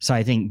So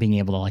I think being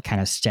able to like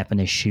kind of step in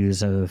the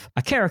shoes of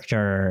a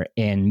character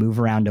and move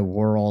around a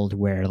world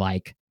where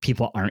like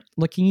people aren't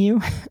looking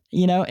you,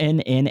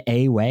 in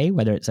a way,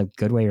 whether it's a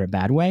good way or a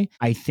bad way,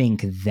 I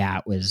think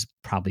that was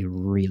probably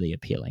really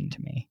appealing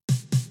to me.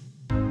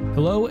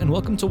 Hello and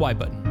welcome to Y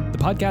Button, the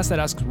podcast that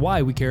asks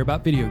why we care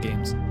about video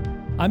games.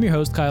 I'm your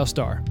host, Kyle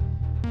Starr.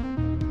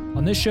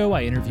 On this show,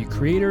 I interview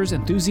creators,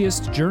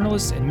 enthusiasts,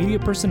 journalists, and media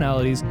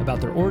personalities about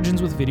their origins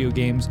with video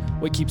games,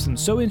 what keeps them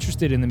so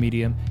interested in the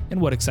medium,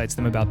 and what excites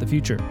them about the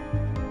future.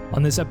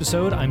 On this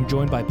episode, I'm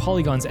joined by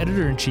Polygon's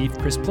editor-in-chief,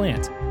 Chris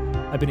Plante.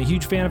 I've been a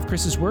huge fan of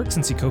Chris's work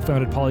since he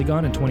co-founded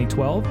Polygon in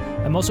 2012.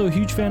 I'm also a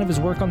huge fan of his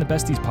work on the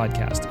Besties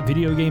podcast, a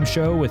video game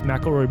show with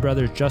McElroy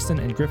brothers Justin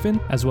and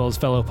Griffin, as well as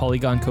fellow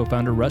Polygon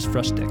co-founder Russ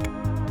Frushtick.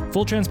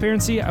 Full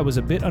transparency, I was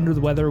a bit under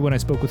the weather when I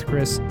spoke with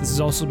Chris. This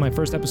is also my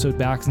first episode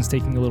back since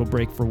taking a little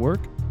break for work.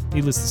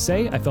 Needless to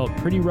say, I felt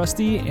pretty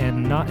rusty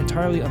and not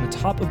entirely on the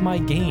top of my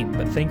game,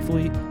 but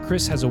thankfully,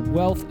 Chris has a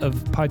wealth of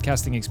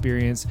podcasting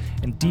experience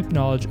and deep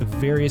knowledge of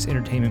various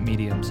entertainment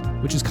mediums,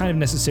 which is kind of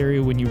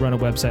necessary when you run a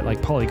website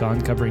like Polygon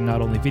covering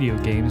not only video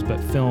games, but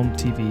film,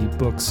 TV,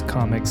 books,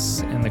 comics,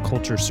 and the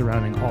culture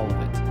surrounding all of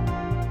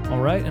it.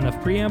 All right,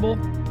 enough preamble,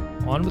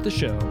 on with the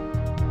show.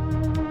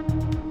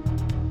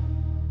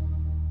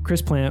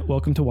 Chris Plante,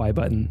 welcome to Y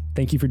Button.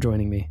 Thank you for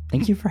joining me.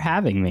 Thank you for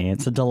having me.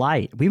 It's a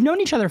delight. We've known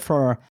each other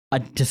for a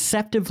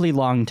deceptively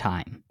long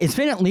time. It's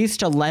been at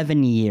least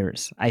 11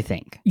 years, I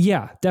think.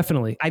 Yeah,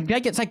 definitely. I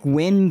think it's like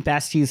when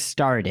Besties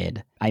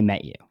started, I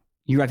met you.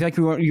 I feel like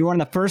you were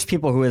one of the first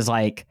people who was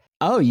like,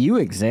 oh, you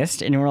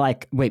exist. And we're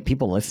like, wait,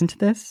 people listen to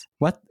this?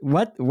 What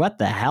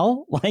the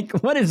hell? Like,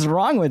 what is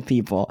wrong with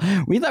people?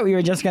 We thought we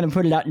were just going to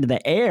put it out into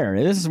the air.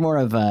 This is more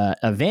of a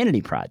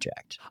vanity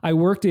project. I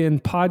worked in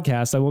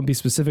podcasts. I won't be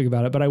specific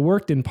about it, but I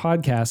worked in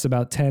podcasts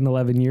about 10,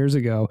 11 years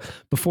ago.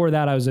 Before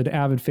that, I was an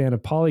avid fan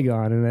of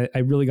Polygon, and I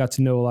really got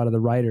to know a lot of the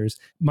writers.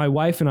 My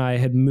wife and I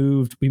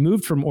we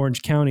moved from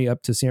Orange County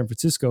up to San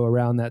Francisco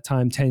around that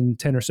time, 10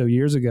 or so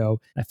years ago.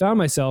 I found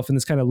myself in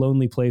this kind of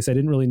lonely place. I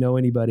didn't really know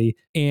anybody,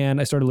 and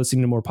I started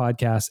listening to more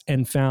podcasts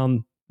and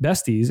found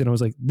Besties, and I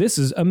was like, this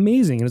is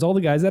amazing, and it's all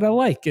the guys that I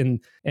like, and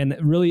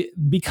really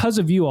because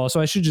of you all. So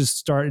I should just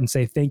start and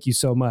say thank you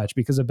so much.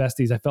 Because of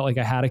Besties, I felt like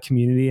I had a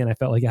community, and I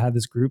felt like I had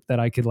this group that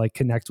I could like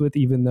connect with,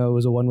 even though it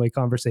was a one-way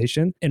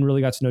conversation, and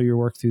really got to know your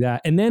work through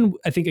that. And then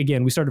I think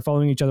again we started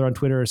following each other on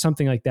Twitter or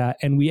something like that,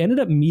 and we ended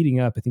up meeting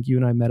up. I think you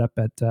and I met up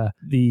at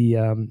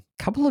the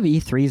couple of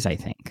E3s, I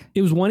think.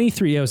 It was one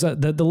E3. It was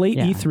the late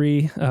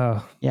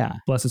E3. Yeah.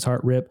 Bless his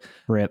heart, rip.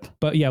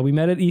 But yeah, we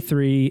met at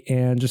E3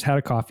 and just had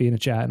a coffee and a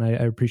chat, and I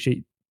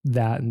appreciate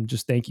that and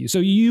just thank you. So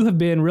you have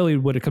been really,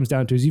 what it comes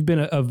down to is you've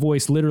been a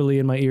voice literally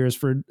in my ears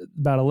for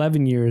about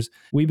 11 years.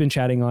 We've been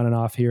chatting on and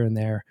off here and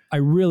there. I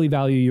really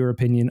value your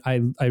opinion.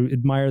 I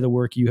admire the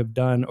work you have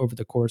done over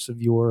the course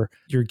of your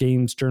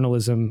games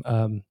journalism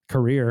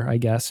career, I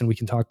guess, and we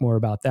can talk more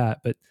about that.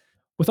 But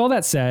with all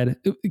that said,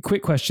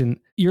 quick question.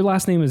 Your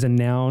last name is a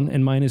noun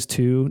and mine is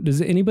too.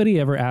 Does anybody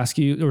ever ask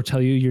you or tell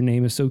you your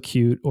name is so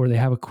cute, or they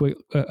have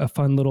a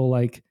fun little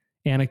like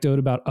anecdote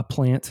about a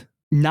plant?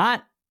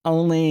 Not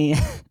only,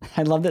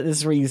 I love that this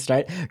is where you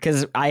start,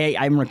 because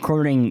I'm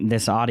recording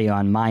this audio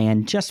on my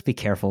end. Just be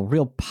careful,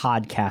 real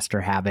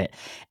podcaster habit.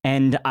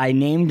 And I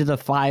named the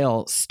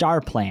file Star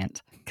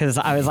Plant, because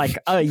I was like,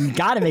 oh, you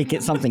got to make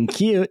it something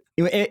cute.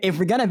 If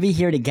we're going to be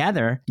here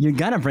together, you're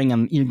going to bring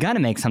them, you're going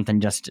to make something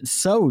just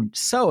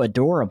so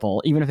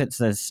adorable, even if it's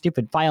a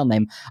stupid file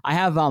name. I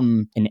have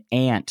an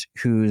aunt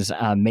whose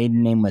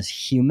maiden name was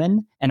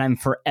Human, and I'm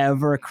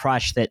forever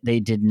crushed that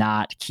they did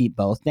not keep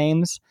both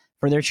names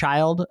for their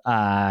child,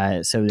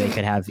 so they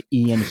could have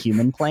Ian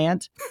Human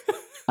Plant.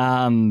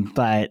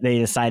 But they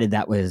decided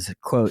that was,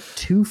 quote,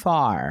 too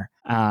far.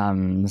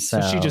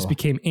 So she just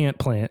became Ant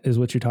Plant is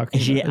what you're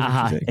talking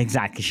about.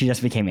 Exactly. She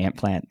just became Ant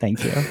Plant.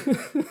 Thank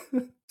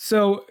you.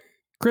 So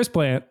Chris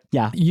Plante,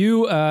 yeah,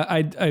 you,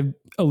 I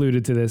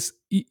alluded to this.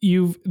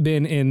 You've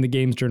been in the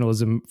games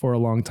journalism for a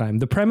long time.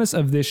 The premise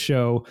of this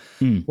show,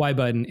 Y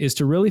Button, is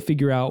to really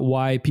figure out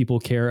why people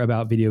care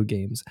about video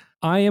games.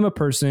 I am a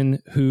person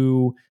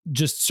who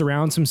just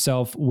surrounds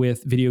himself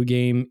with video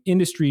game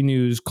industry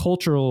news,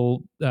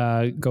 cultural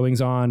goings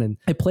on, and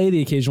I play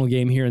the occasional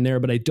game here and there,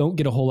 but I don't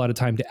get a whole lot of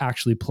time to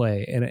actually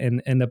play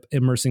and end up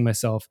immersing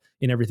myself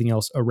in everything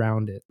else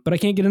around it. But I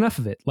can't get enough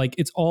of it. Like,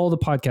 it's all the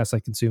podcasts I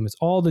consume. It's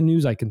all the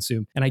news I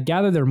consume. And I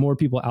gather there are more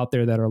people out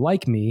there that are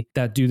like me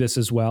that do this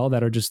as well,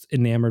 that are just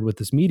enamored with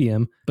this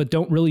medium, but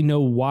don't really know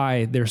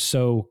why they're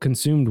so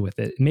consumed with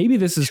it. Maybe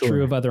this is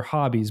true of other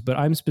hobbies, but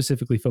I'm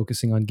specifically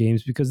focusing on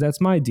games because that's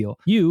my deal.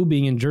 You,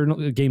 being in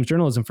games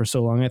journalism for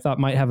so long, I thought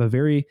might have a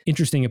very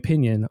interesting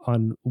opinion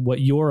on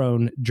what your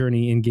own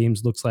journey in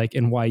games looks like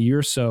and why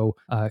you're so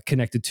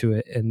connected to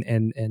it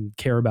and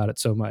care about it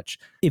so much.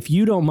 If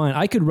you don't mind,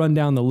 I could run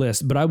down the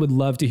list, but I would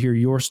love to hear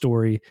your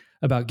story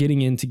about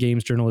getting into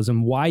games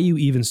journalism, why you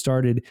even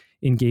started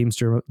in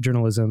games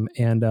journalism,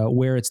 and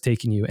where it's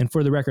taken you. And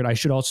for the record, I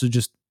should also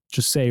just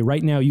say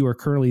right now you are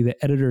currently the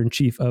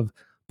editor-in-chief of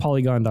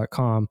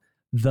Polygon.com,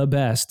 the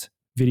best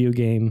video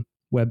game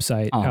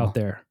website out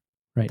there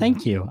right now.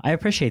 Thank you. I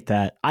appreciate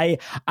that.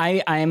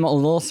 I'm a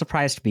little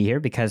surprised to be here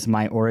because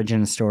my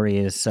origin story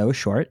is so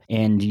short,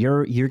 and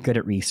you're good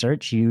at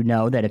research. You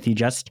know that if you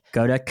just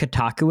go to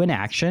Kotaku in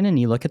action and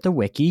you look at the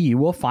wiki, you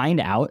will find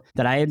out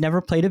that I had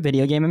never played a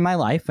video game in my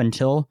life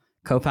until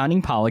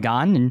co-founding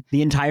Polygon and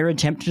the entire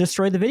attempt to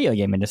destroy the video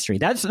game industry.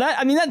 That's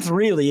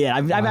really it.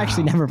 I've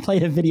actually never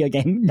played a video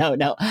game. No.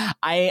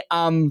 I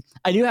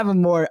do have a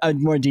more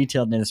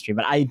detailed industry,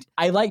 but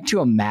I like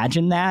to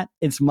imagine that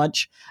it's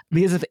much,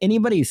 because if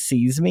anybody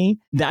sees me,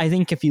 I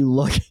think if you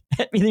look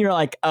at me, you're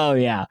like, oh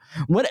yeah,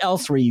 what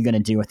else were you going to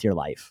do with your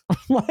life?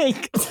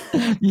 Like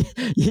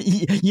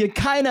you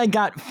kind of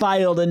got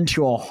filed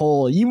into a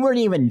hole. You weren't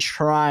even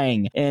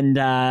trying. And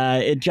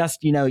it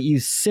just, you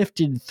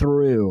sifted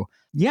through.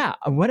 Yeah,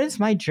 what is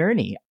my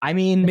journey? I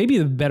mean, maybe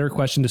the better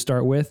question to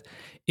start with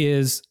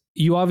is,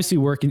 you obviously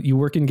work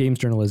in games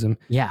journalism.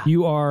 Yeah.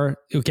 You are,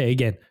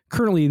 again,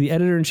 currently the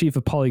editor-in-chief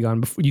of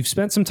Polygon. You've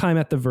spent some time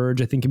at The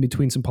Verge, I think, in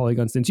between some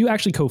Polygon stints. You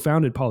actually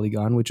co-founded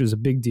Polygon, which was a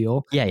big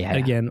deal. Yeah. And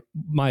again,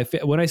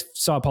 when I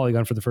saw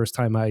Polygon for the first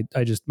time, I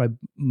just, my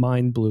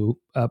mind blew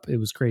up. It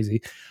was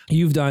crazy.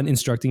 You've done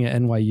instructing at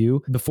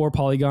NYU. Before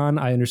Polygon,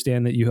 I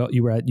understand that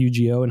you were at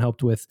UGO and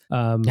helped with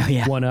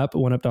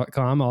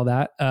OneUp.com, all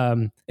that.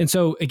 And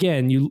so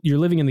again, you're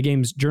living in the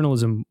games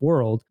journalism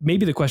world.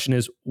 Maybe the question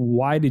is,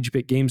 why did you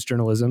pick games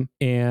journalism,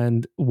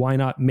 and why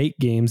not make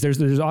games?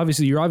 There's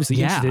obviously, you're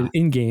obviously interested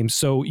in games,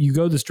 so you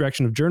go this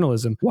direction of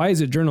journalism. Why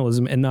is it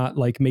journalism and not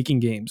like making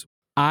games?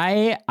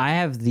 I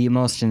have the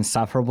most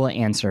insufferable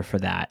answer for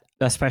that,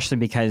 especially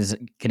because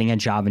getting a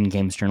job in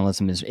games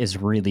journalism is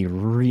really,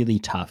 really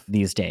tough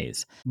these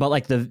days.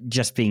 But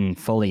just being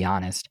fully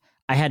honest,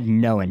 I had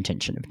no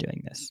intention of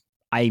doing this.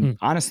 I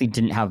honestly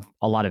didn't have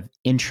a lot of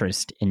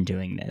interest in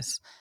doing this.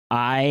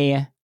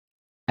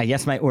 I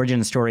guess my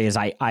origin story is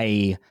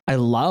I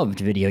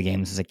loved video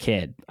games as a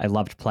kid. I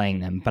loved playing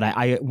them, but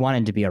I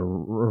wanted to be a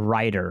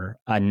writer,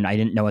 and I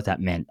didn't know what that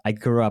meant. I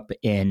grew up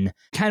in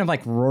kind of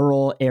like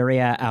rural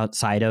area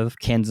outside of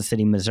Kansas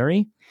City,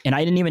 Missouri, and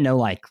I didn't even know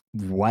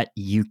what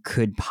you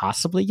could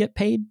possibly get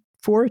paid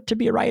for to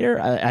be a writer.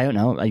 I don't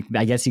know.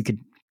 I guess you could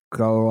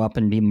grow up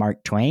and be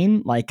Mark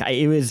Twain.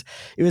 It was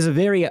a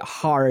very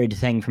hard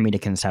thing for me to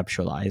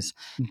conceptualize.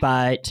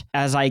 But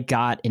as I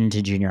got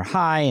into junior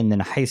high and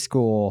then high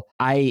school,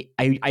 I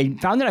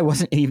found that I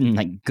wasn't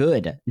even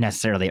good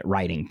necessarily at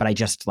writing, but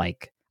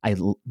I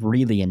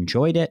really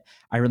enjoyed it.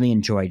 I really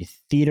enjoyed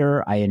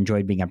theater. I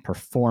enjoyed being a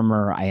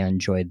performer. I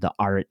enjoyed the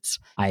arts.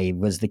 I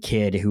was the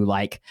kid who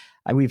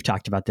we've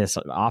talked about this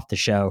off the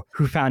show,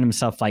 who found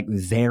himself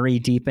very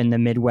deep in the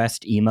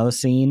Midwest emo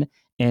scene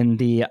in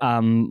the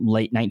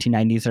late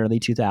 1990s, early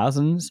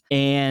 2000s.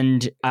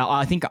 And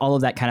I think all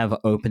of that kind of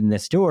opened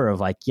this door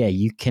of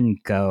you can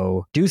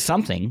go do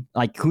something.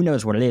 Who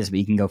knows what it is, but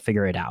you can go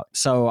figure it out.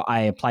 So I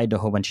applied to a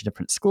whole bunch of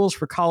different schools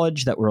for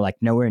college that were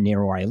nowhere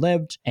near where I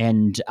lived,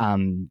 and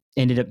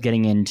ended up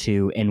getting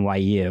into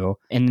NYU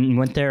and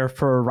went there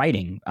for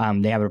writing.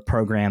 They have a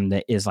program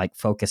that is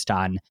focused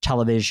on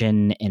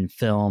television and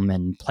film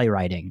and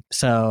playwriting.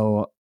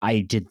 So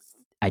I did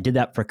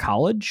that for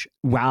college.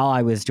 While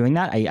I was doing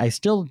that, I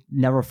still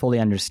never fully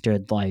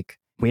understood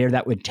where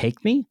that would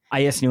take me.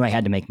 I just knew I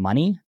had to make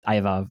money. I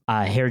have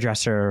a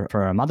hairdresser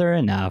for a mother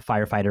and a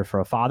firefighter for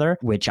a father,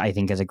 which I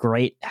think is a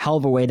great hell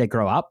of a way to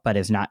grow up, but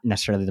is not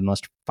necessarily the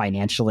most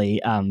financially,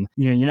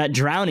 you're not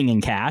drowning in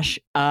cash.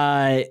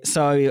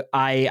 So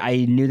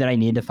I knew that I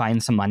needed to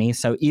find some money.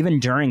 So even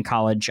during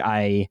college,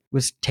 I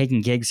was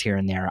taking gigs here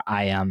and there.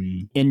 I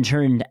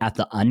interned at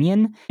The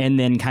Onion and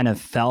then kind of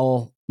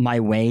fell my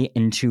way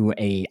into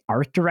a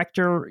art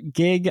director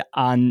gig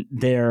on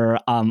their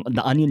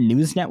the Onion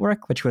News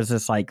Network, which was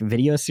this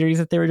video series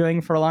that they were doing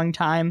for a long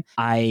time.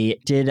 I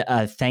did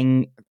a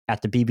thing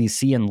at the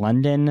BBC in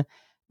London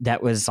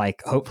that was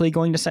hopefully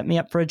going to set me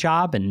up for a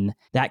job, and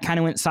that kind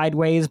of went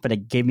sideways, but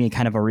it gave me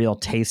kind of a real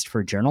taste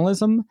for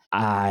journalism.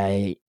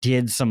 I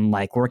did some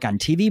work on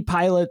TV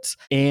pilots,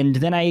 and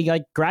then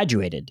I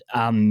graduated.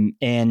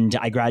 And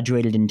I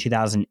graduated in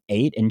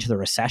 2008 into the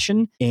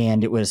recession,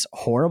 and it was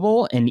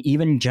horrible. And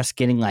even just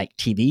getting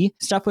TV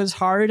stuff was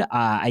hard.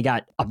 I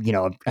got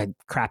a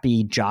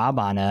crappy job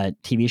on a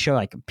TV show,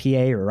 a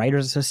PA or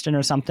writer's assistant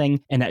or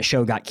something, and that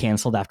show got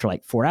canceled after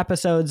 4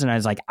 episodes. And I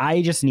was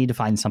I just need to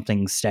find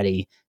something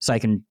steady so I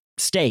can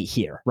stay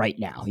here right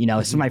now.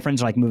 Some of my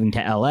friends are moving to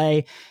LA.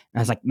 And I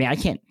was man, I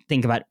can't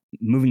think about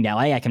moving to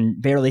LA. I can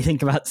barely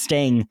think about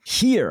staying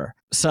here.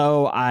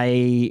 So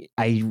I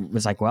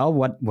was well,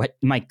 what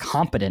am I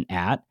competent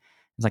at? I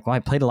was well, I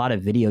played a lot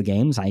of video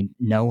games. I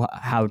know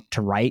how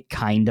to write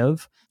kind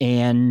of.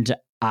 And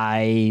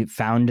I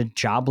found a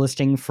job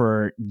listing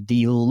for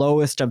the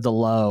lowest of the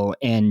low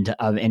end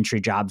of entry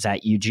jobs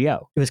at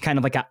UGO. It was kind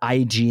of an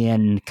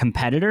IGN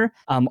competitor.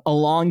 A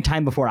long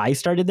time before I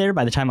started there,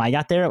 by the time I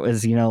got there, it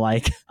was,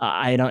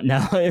 I don't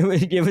know.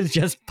 It was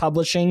just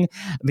publishing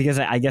because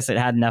I guess it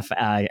had enough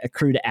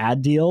accrued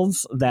ad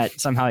deals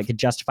that somehow it could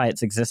justify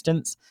its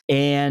existence.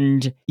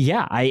 And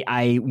yeah,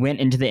 I went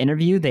into the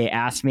interview. They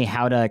asked me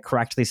how to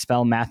correctly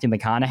spell Matthew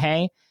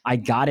McConaughey. I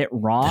got it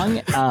wrong.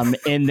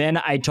 And then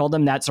I told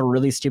them that's a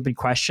really stupid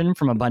question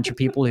from a bunch of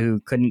people who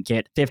couldn't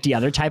get 50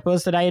 other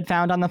typos that I had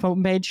found on the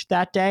homepage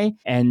that day.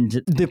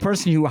 And the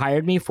person who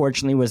hired me,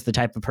 fortunately, was the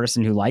type of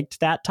person who liked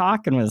that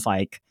talk and was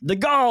like, the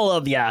gall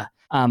of ya.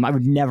 I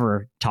would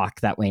never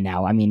talk that way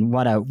now. I mean,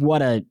 what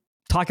a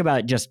talk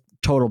about just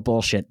total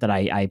bullshit that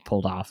I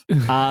pulled off.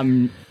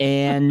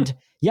 And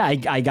yeah,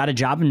 I got a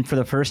job, and for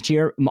the first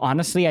year,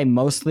 honestly, I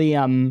mostly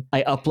I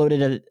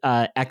uploaded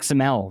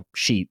XML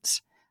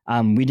sheets.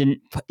 We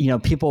didn't,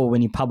 people,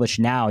 when you publish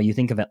now, you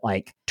think of it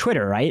like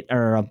Twitter, right?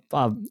 Or a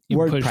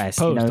WordPress.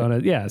 Post on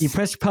it, yes. You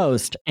press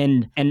post,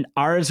 and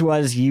ours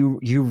was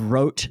you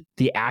wrote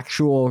the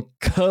actual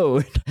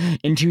code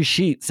into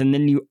sheets, and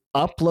then you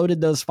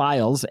uploaded those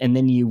files, and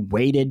then you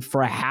waited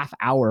for a half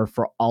hour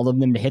for all of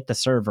them to hit the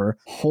server,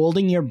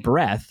 holding your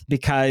breath,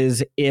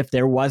 because if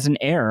there was an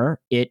error,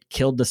 it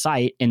killed the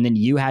site, and then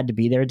you had to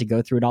be there to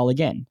go through it all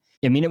again.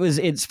 I mean,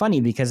 it's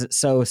funny because it's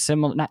so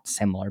similar, not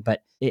similar,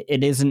 but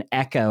it is an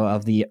echo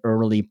of the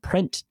early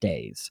print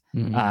days,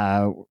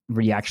 where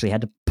you actually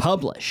had to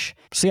publish.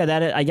 So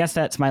yeah, I guess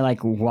that's my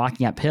like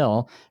walking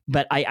uphill,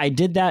 but I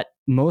did that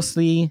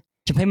mostly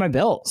to pay my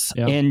bills,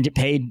 and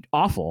paid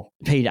awful.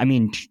 I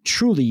mean,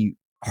 truly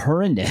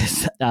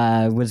horrendous.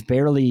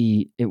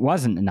 It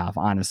wasn't enough,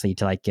 honestly,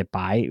 to like get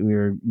by. We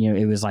were,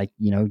 it was like,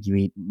 you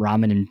eat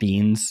ramen and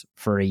beans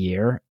for a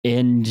year,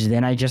 and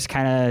then I just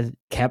kind of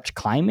kept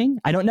climbing.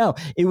 I don't know.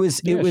 It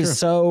was sure.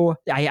 So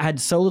I had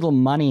so little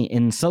money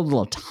and so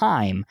little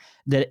time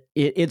that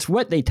it's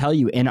what they tell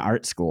you in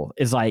art school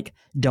is like,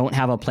 don't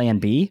have a plan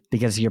B,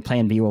 because your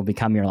plan B will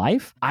become your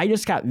life. I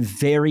just got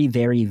very,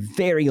 very,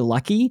 very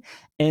lucky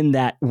in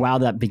that while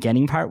that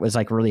beginning part was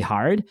like really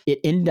hard, it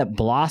ended up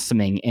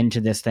blossoming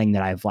into this thing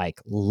that I've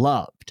like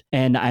loved.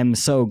 And I'm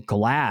so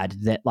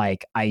glad that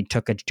like I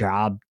took a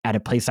job at a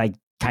place I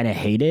kind of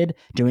hated,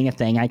 doing a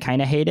thing I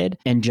kind of hated,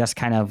 and just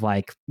kind of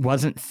like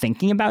wasn't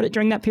thinking about it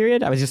during that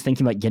period. I was just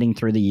thinking about getting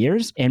through the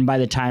years. And by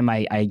the time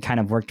I kind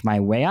of worked my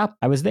way up,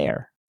 I was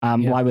there.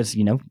 Well, I was,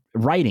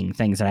 writing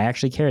things that I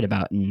actually cared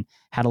about and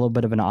had a little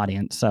bit of an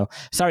audience. So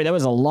sorry, that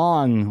was a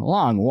long,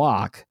 long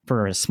walk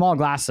for a small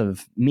glass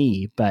of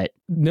me, but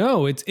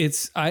no, I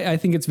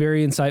think it's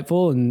very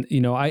insightful. And,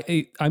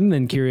 I'm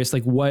then curious,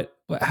 like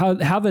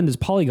how then does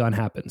Polygon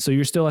happen? So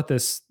you're still at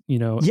this, you're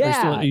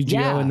still at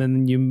UGO, and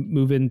then you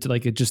move into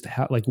like, it just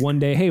like one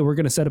day, hey, we're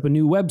going to set up a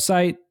new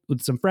website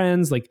with some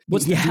friends. Like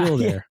what's the deal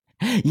there?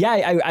 Yeah,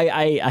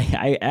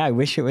 I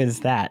wish it was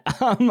that.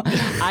 When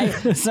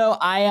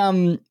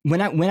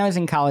I was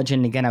in college,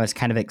 and again I was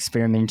kind of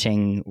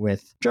experimenting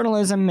with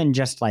journalism and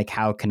just like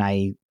how can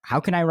I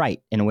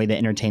write in a way that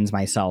entertains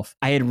myself.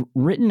 I had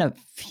written a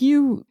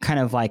few kind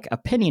of like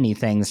opiniony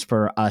things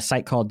for a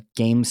site called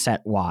Game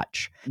Set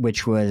Watch,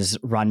 which was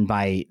run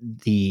by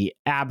the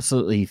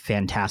absolutely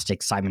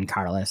fantastic Simon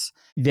Carless.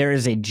 There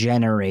is a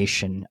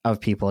generation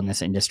of people in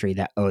this industry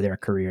that owe their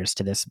careers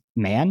to this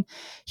man.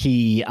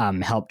 He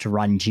helped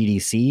run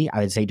GDC, I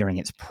would say, during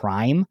its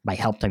prime. By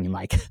helped, I mean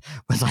like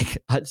was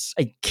like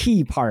a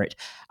key part.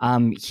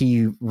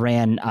 He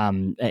ran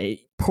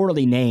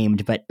poorly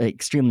named, but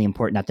extremely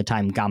important at the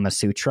time, Gamma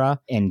Sutra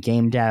and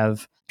game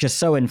dev. Just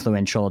so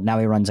influential. Now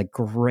he runs a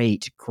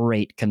great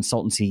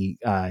consultancy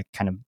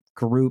kind of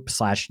group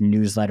 /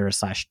 newsletter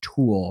 /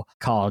 tool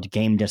called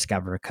Game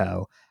Discover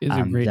Co. It's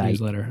a great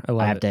newsletter.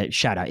 I have to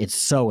shout out. It's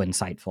so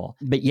insightful.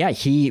 But yeah,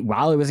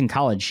 while I was in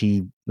college,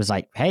 he was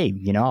like, hey,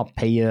 I'll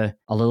pay you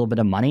a little bit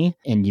of money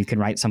and you can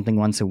write something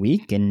once a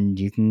week and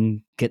you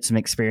can get some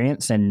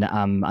experience. And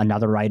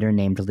another writer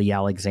named Lee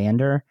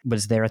Alexander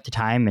was there at the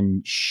time,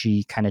 and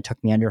she kind of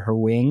took me under her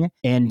wing.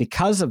 And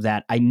because of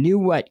that, I knew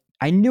what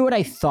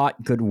I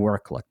thought good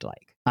work looked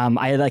like.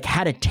 I like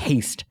had a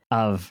taste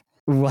of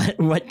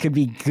what could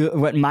be good,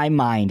 what my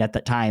mind at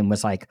the time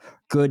was like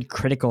good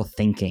critical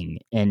thinking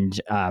and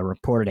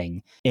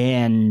reporting,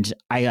 and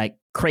I like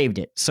craved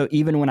it. So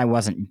even when I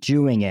wasn't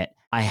doing it,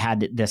 I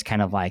had this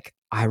kind of like,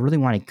 I really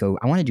want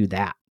to do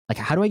that. Like,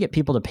 how do I get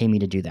people to pay me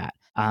to do that?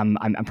 I'm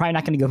probably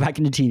not going to go back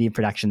into TV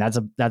production.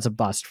 That's a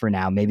bust for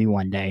now, maybe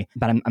one day.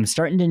 But I'm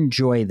starting to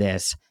enjoy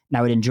this. And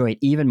I would enjoy it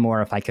even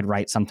more if I could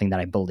write something that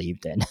I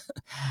believed in,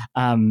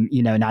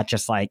 not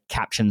just like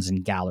captions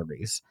and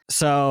galleries.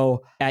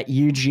 So at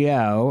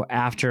UGO,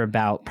 after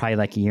about probably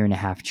like a year and a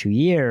half, 2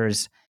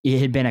 years, it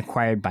had been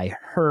acquired by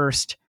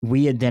Hearst.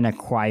 We had then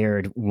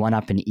acquired One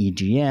Up and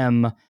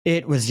EGM.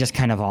 It was just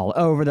kind of all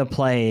over the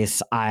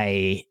place.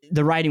 The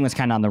writing was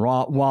kind of on the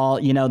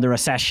wall. The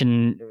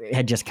recession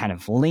had just kind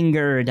of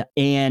lingered.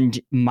 And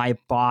my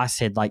boss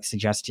had like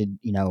suggested,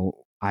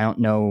 I don't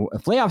know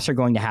if layoffs are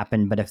going to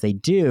happen, but if they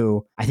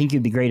do, I think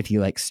it'd be great if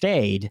you like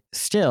stayed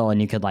still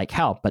and you could like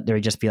help, but there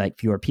would just be like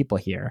fewer people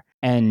here.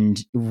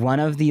 And one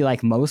of the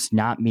like most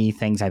not me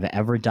things I've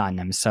ever done,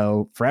 I'm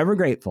so forever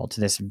grateful to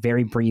this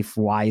very brief,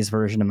 wise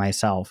version of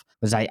myself,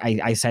 was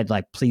I said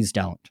like, please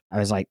don't. I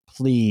was like,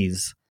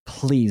 please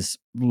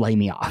lay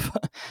me off.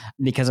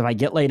 Because if I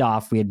get laid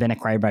off, we had been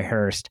acquired by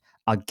Hearst,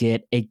 I'll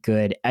get a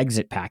good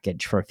exit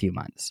package for a few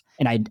months.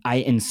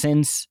 And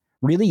since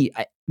really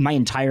my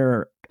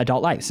entire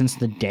adult life. Since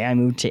the day I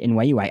moved to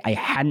NYU, I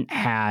hadn't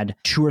had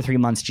 2 or 3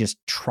 months just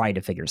try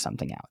to figure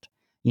something out.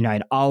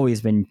 I'd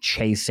always been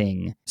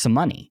chasing some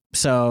money.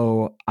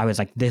 So I was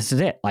like, this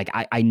is it. Like,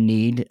 I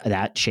need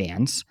that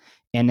chance.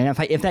 And then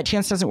if that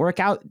chance doesn't work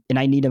out and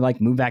I need to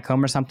like move back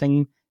home or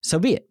something, so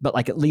be it. But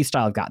like, at least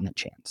I'll have gotten the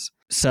chance.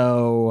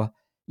 So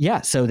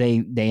yeah, so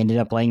they ended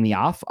up laying me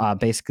off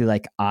basically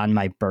like on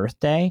my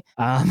birthday.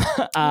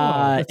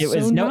 That's it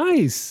was so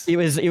nice. It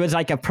was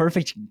like a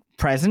perfect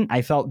present.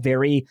 I felt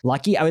very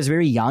lucky. I was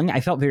very young. I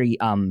felt very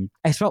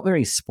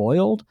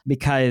spoiled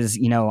because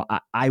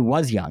I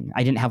was young.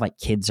 I didn't have like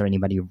kids or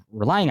anybody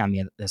relying on me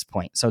at this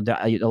point. So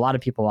a lot of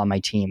people on my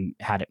team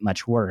had it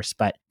much worse.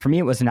 But for me,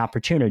 it was an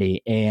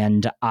opportunity,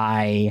 and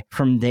I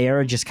from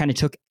there just kind of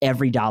took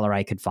every dollar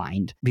I could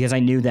find because I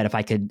knew that if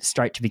I could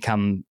start to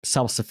become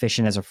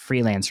self-sufficient as a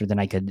freelancer, then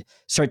I could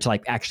start to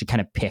like actually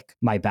kind of pick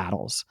my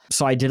battles.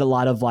 So I did a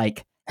lot of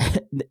like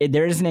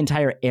there is an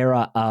entire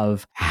era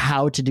of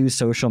how to do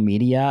social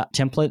media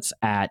templates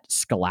at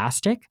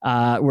Scholastic,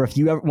 where if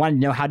you ever wanted to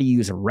know how to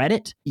use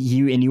Reddit,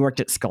 you worked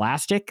at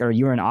Scholastic or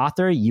you were an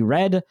author, you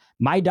read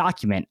my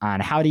document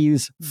on how to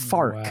use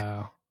Fark.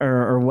 Wow.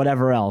 or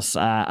whatever else.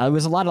 It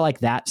was a lot of like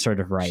that sort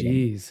of writing.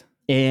 Jeez.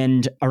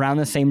 And around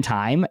the same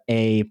time,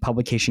 a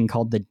publication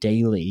called The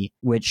Daily,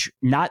 which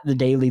not The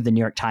Daily, the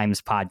New York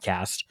Times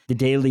podcast, The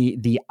Daily,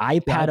 the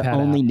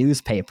iPad-only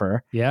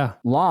newspaper,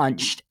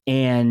 launched.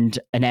 And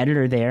an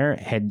editor there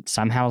had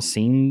somehow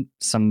seen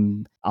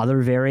some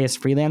other various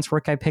freelance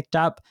work I picked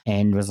up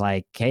and was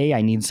like, hey,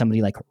 I need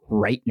somebody like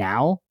right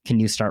now.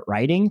 Can you start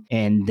writing?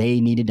 And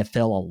they needed to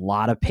fill a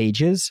lot of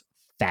pages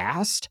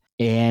fast,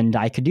 and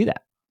I could do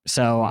that.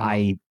 So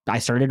I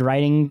started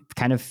writing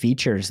kind of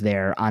features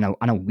there on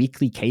a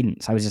weekly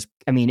cadence.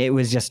 It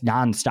was just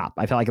nonstop.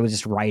 I felt like I was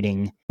just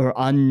writing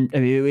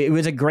it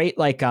was a great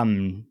like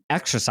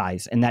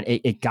exercise in that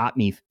it got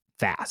me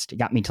fast. It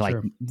got me to like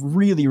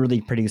really,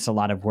 really produce a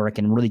lot of work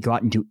and really go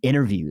out and do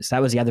interviews.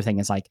 That was the other thing.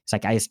 It's like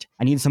I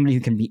need somebody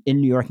who can be in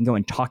New York and go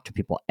and talk to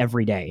people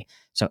every day.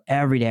 So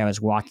every day I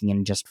was walking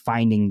and just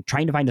trying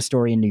to find a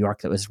story in New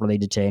York that was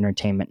related to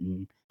entertainment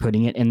and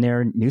putting it in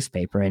their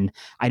newspaper. And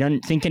I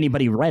don't think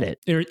anybody read it.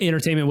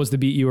 Entertainment was the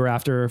beat you were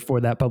after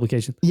for that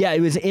publication? Yeah,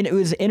 it was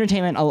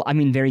entertainment. I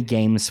mean, very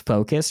games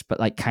focused, but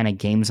like kind of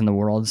games in the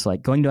world. So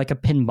like going to like a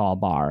pinball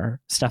bar,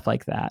 stuff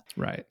like that.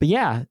 Right. But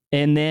yeah.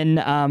 And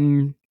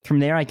then from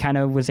there, I kind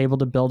of was able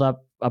to build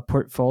up a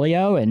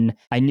portfolio, and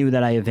I knew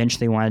that I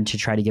eventually wanted to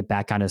try to get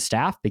back onto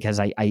staff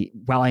because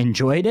while I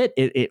enjoyed it,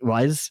 it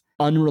was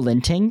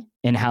unrelenting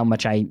in how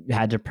much I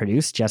had to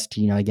produce just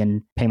to,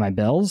 again, pay my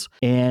bills.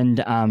 And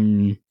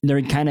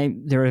there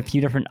were a few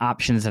different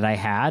options that I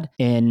had.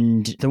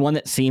 And the one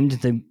that seemed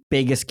the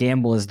biggest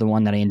gamble is the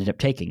one that I ended up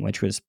taking,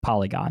 which was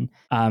Polygon.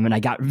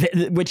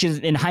 Which is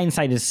in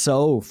hindsight is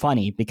so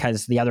funny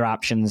because the other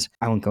options,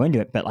 I won't go into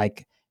it, but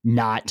like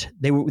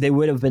they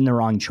would have been the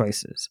wrong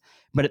choices.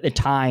 But at the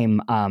time,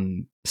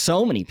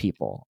 so many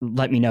people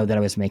let me know that I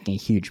was making a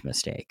huge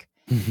mistake.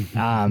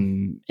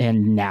 And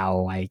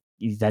now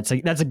that's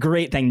a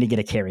great thing to get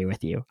a carry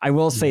with you. I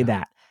will say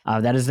that.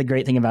 That is the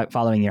great thing about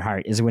following your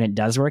heart is when it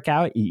does work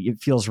out,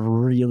 it feels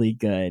really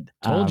good.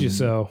 Told you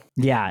so.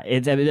 Yeah,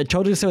 it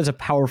told you so is a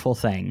powerful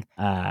thing.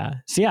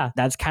 So yeah,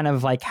 that's kind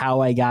of like how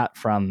I got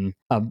from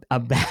a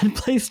bad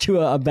place to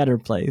a better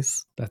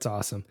place. That's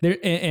awesome.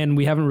 And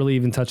we haven't really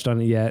even touched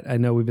on it yet. I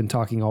know we've been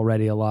talking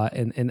already a lot.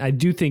 And I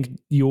do think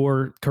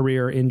your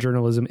career in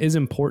journalism is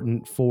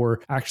important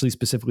for actually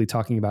specifically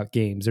talking about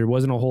games. There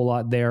wasn't a whole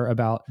lot there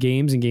about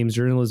games and games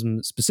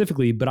journalism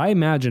specifically, but I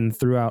imagine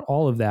throughout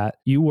all of that,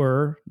 you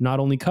were not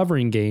only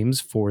covering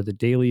games for The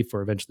Daily,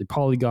 for eventually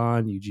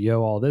Polygon,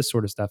 UGO, all this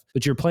sort of stuff,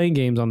 but you're playing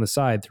games on the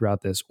side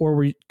throughout this.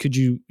 Or could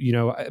you,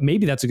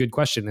 maybe that's a good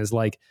question, is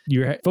like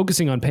you're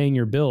focusing on paying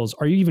your bills.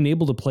 Are you even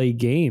able to play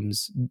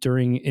games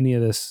during any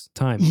of this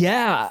time?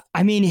 Yeah,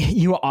 I mean,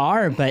 you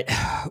are, but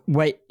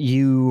what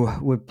you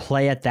would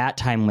play at that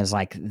time was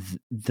like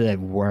the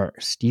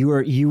worst. You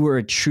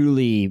were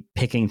truly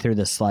picking through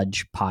the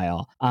sludge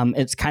pile.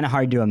 It's kind of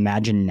hard to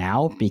imagine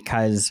now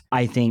because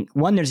I think,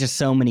 one, there's just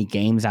so many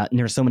games out and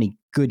there's so many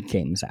good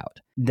games out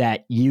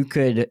that you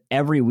could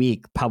every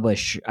week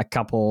publish a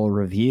couple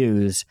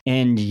reviews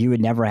and you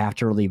would never have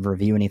to really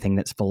review anything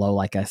that's below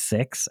like a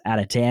 6 out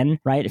of 10,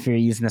 right? If you're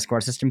using the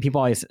score system, people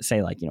always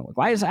say like,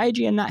 why does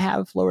IGN not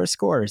have lower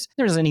scores?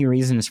 There's any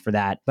reasons for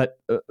that. But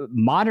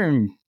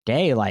modern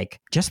day,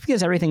 like just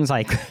because everything's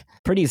like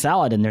pretty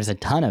solid and there's a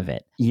ton of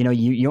it, you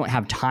don't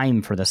have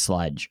time for the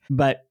sludge.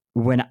 But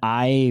when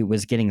I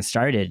was getting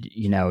started,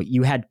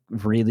 you had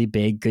really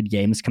big, good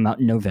games come out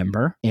in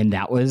November, and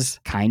that was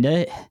kind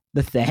of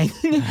the thing.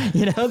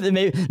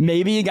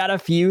 Maybe you got a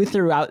few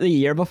throughout the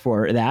year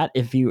before that.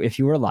 If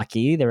you were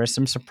lucky, there were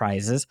some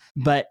surprises.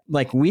 But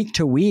like week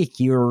to week,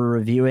 you were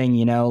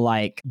reviewing,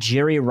 like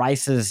Jerry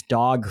Rice's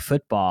dog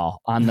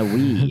football on the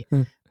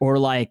Wii. Or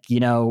like,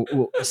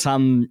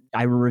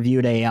 I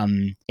reviewed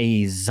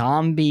a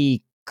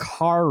zombie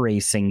car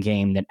racing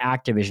game that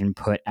Activision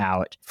put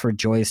out for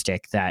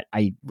joystick that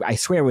I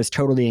swear was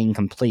totally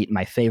incomplete.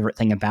 My favorite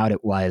thing about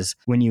it was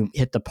when you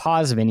hit the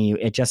pause menu,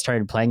 it just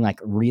started playing like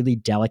really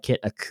delicate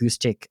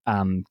acoustic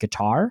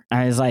guitar. And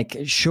I was like,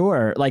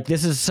 sure, like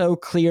this is so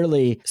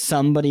clearly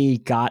somebody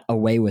got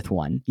away with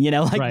one. You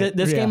know, like Right.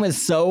 this game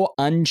was so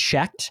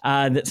unchecked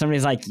that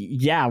somebody's like,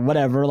 yeah,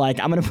 whatever.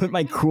 Like I'm going to put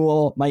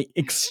my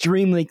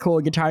extremely cool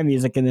guitar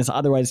music in this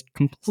otherwise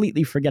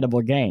completely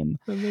forgettable game.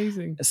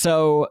 Amazing.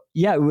 So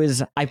yeah,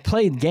 I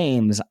played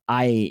games.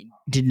 I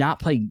did not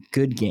play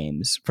good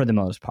games for the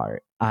most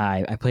part.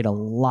 I played a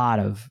lot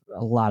of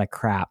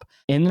crap,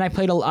 and then I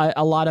played a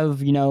lot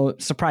of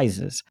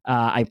surprises.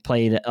 I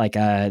played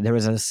there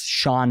was a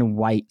Shaun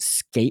White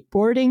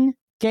skateboarding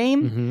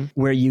game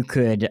where you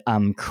could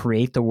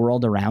create the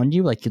world around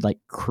you, like you'd like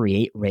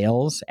create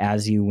rails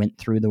as you went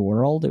through the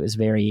world. It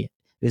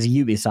was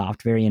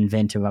Ubisoft, very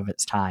inventive of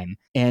its time.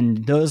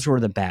 And those were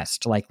the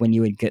best. Like when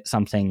you would get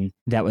something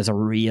that was a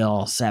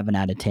real 7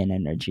 out of 10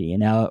 energy,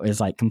 it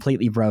was like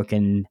completely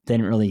broken,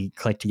 didn't really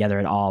click together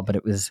at all, but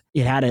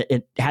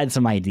it had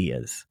some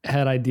ideas.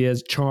 Had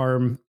ideas,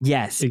 charm.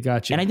 Yes. It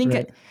got you. And I think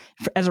right.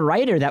 as a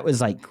writer, that was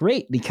like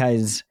great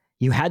because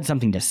you had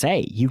something to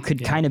say. You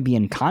could kind of be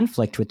in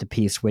conflict with the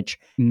piece, which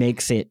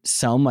makes it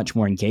so much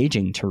more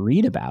engaging to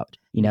read about.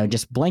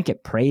 Just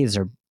blanket praise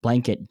or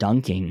blanket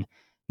dunking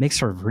makes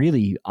for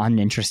really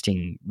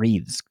uninteresting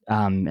reads.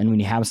 And when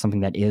you have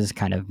something that is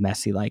kind of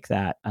messy like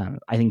that,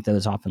 I think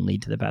those often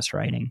lead to the best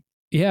writing.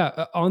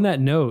 Yeah. On that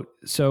note,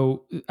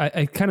 so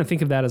I kind of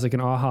think of that as like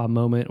an aha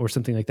moment or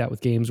something like that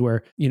with games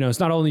where, it's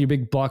not only your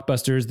big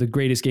blockbusters, the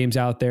greatest games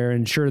out there,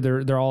 and sure,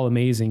 they're all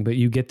amazing, but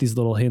you get these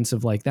little hints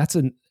of like,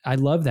 I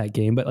love that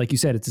game. But like you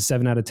said, it's a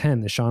 7 out of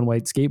 10, the Shaun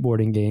White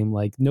skateboarding game.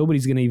 Like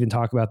nobody's going to even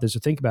talk about this or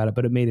think about it,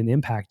 but it made an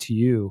impact to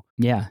you.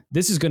 Yeah.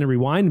 This is going to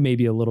rewind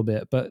maybe a little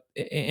bit,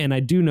 and I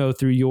do know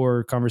through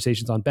your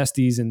conversations on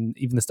Besties and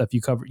even the stuff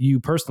you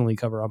personally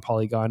cover on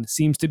Polygon,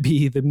 seems to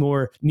be the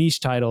more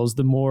niche titles,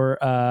 the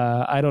more,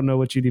 I don't know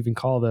what you'd even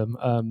call them.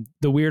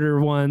 The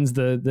weirder ones,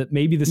 the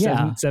maybe the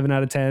 7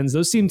 out of 10s,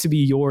 those seem to be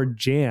your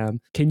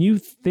jam. Can you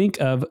think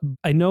of,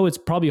 I know it's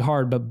probably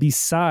hard, but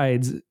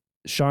besides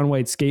Shaun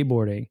White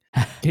skateboarding,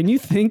 can you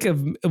think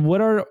of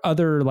what are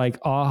other like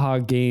aha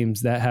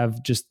games that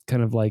have just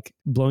kind of like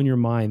blown your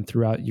mind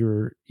throughout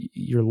your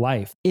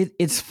life?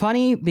 It's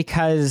funny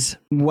because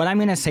what I'm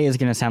going to say is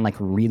going to sound like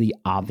really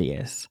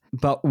obvious,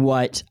 but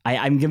what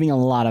I'm giving a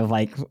lot of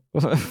like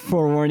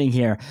forewarning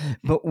here,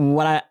 but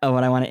what I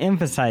want to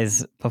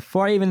emphasize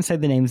before I even say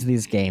the names of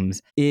these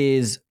games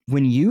is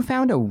when you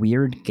found a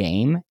weird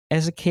game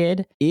as a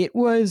kid, it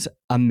was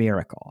a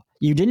miracle.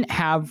 You didn't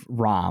have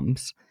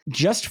ROMs.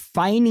 Just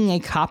finding a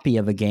copy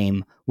of a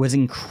game was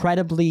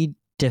incredibly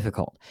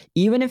difficult.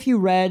 Even if you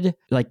read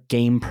like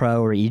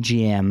GamePro or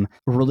EGM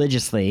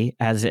religiously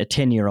as a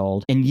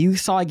 10-year-old and you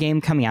saw a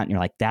game coming out and you're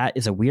like, that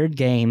is a weird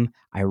game,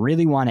 I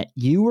really want it.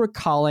 You were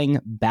calling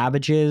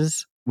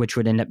Babbage's, which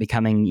would end up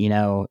becoming,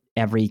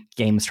 every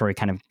game store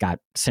kind of got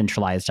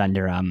centralized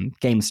under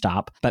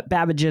GameStop. But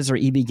Babbage's or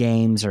EB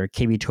Games or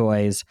KB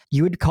Toys,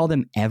 you would call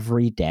them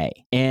every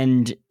day.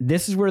 And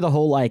this is where the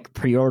whole like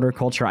pre-order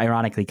culture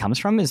ironically comes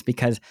from, is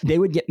because they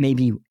would get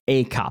maybe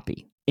a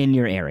copy in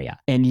your area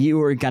and you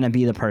were going to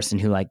be the person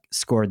who like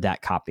scored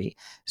that copy.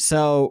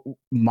 So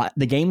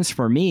the games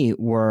for me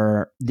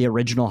were the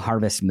original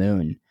Harvest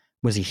Moon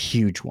was a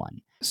huge one.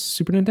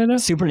 Super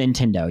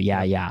Nintendo?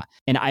 Yeah.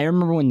 And I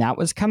remember when that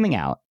was coming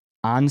out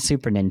on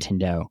Super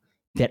Nintendo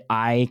that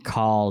I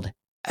called,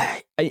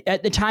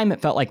 at the time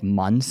it felt like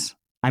months.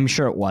 I'm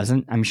sure it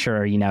wasn't. I'm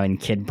sure, in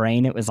kid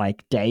brain it was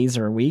like days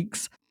or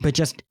weeks, but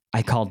just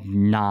I called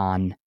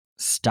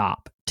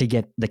non-stop to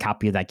get the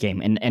copy of that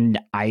game. And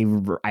I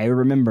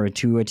remember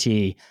to a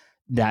T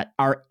that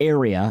our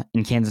area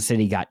in Kansas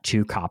City got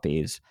 2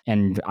 copies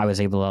and I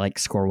was able to like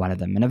score one of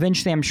them. And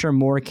eventually I'm sure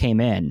more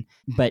came in,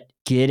 but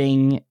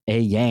getting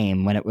a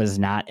game when it was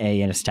not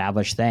an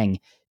established thing,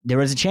 there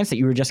was a chance that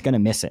you were just going to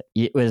miss it.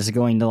 It was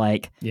going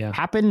to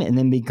happen and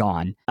then be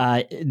gone.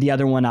 The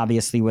other one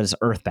obviously was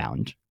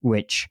Earthbound,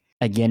 which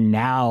again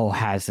now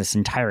has this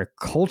entire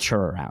culture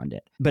around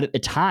it. But at the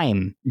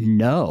time,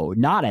 no,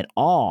 not at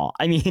all.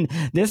 I mean,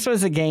 this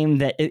was a game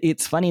that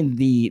it's funny,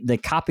 the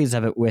copies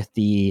of it with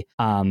the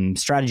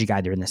strategy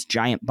guide, they're in this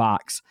giant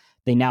box.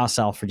 They now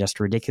sell for just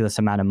a ridiculous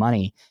amount of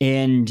money.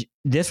 And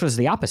this was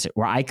the opposite,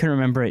 where I can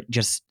remember it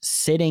just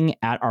sitting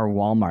at our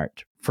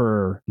Walmart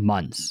for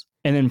months.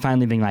 And then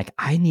finally being like,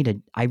 I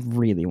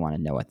really want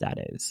to know what that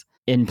is.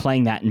 And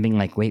playing that and being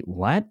like, wait,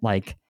 what?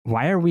 Like,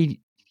 why are we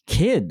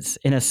kids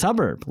in a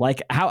suburb?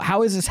 Like,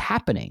 how is this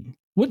happening?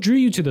 What drew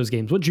you to those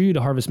games? What drew you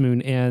to Harvest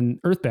Moon and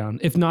Earthbound,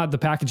 if not the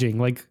packaging?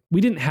 Like, we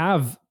didn't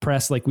have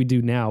press like we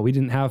do now. We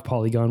didn't have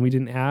Polygon. We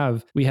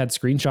had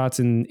screenshots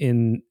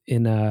in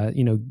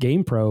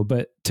GamePro.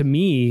 But to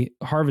me,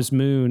 Harvest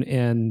Moon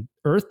and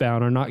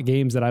Earthbound are not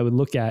games that I would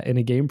look at in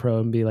a GamePro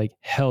and be like,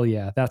 hell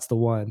yeah, that's the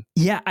one.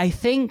 Yeah, I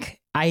think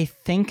I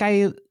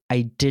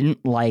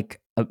didn't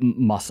like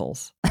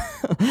muscles.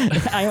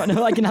 I don't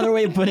know like another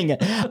way of putting it.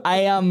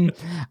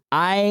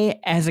 I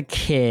as a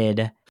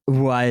kid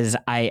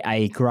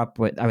I grew up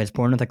with, I was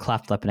born with a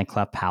cleft lip and a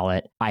cleft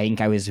palate. I think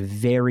I was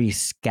very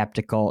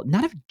skeptical,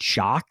 not of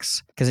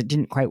jocks, because it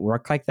didn't quite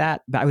work like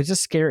that, but I was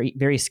just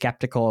very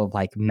skeptical of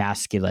like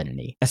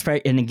masculinity.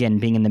 Especially, and again,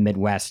 being in the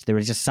Midwest, there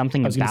was just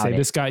something about it.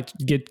 This guy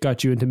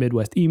got you into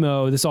Midwest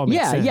emo. This all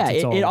makes sense. Yeah.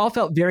 It all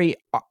felt very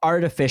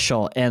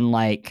artificial, and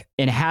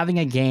having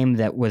a game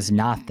that was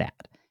not that.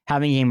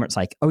 Having a game where it's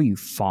like, oh, you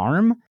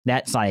farm?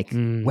 That's like,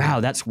 wow,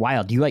 that's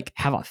wild. Do you like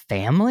have a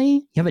family?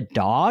 You have a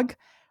dog?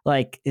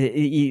 Like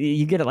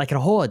you get like a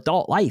whole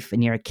adult life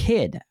and you're a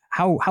kid.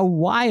 How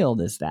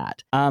wild is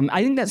that?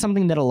 I think that's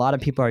something that a lot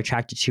of people are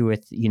attracted to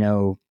with,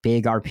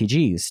 big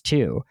RPGs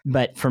too.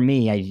 But for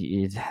me,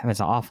 it was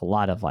an awful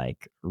lot of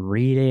like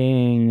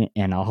reading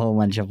and a whole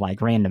bunch of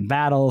like random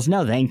battles.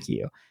 No, thank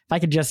you. If I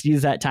could just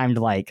use that time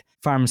to like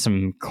farm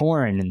some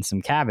corn and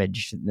some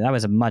cabbage, that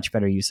was a much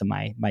better use of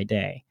my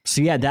day.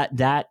 So yeah,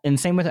 that and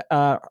same with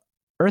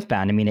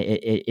Earthbound. I mean,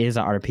 it is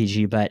an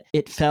RPG, but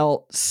it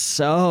felt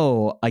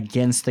so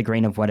against the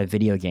grain of what a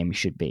video game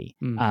should be,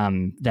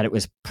 that it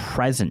was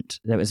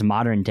present, that it was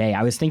modern day.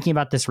 I was thinking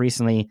about this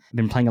recently. I've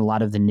been playing a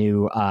lot of the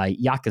new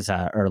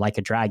Yakuza or Like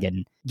a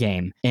Dragon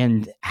game,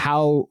 and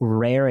how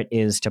rare it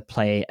is to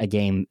play a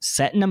game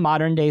set in a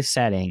modern day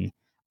setting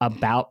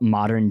about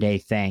modern day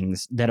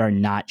things that are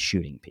not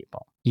shooting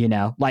people.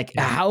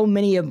 How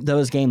many of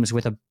those games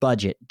with a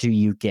budget do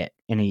you get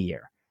in a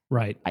year?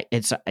 Right.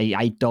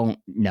 I don't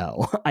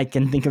know. I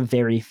can think of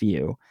very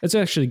few. That's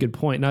actually a good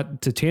point.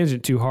 Not to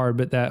tangent too hard,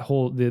 but that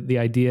whole, the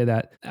idea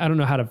that, I don't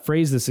know how to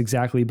phrase this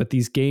exactly, but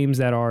these games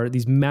that are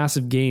these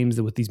massive games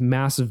that with these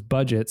massive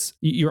budgets,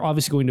 you're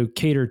obviously going to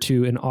cater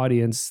to an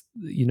audience,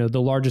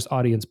 the largest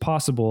audience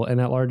possible. And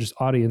that largest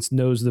audience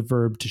knows the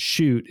verb to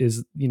shoot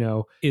is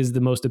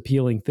the most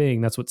appealing thing.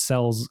 That's what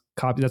sells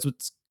copy. That's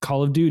what's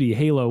Call of Duty,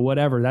 Halo,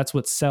 whatever. That's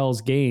what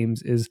sells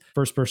games, is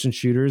first-person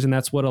shooters, and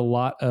that's what a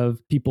lot of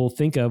people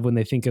think of when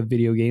they think of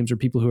video games, or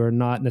people who are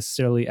not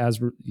necessarily as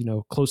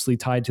closely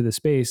tied to the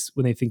space.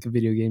 When they think of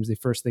video games, they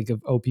first think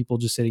of people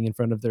just sitting in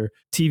front of their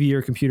TV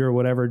or computer or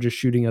whatever, just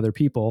shooting other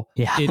people.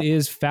 Yeah, it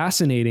is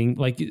fascinating.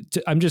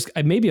 I'm just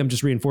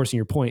reinforcing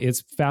your point.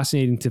 It's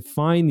fascinating to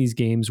find these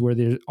games where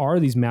there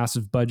are these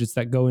massive budgets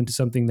that go into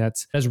something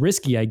that's as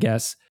risky, I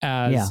guess,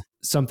 as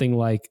something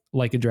like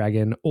a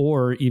Dragon,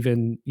 or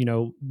even,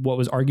 what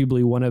was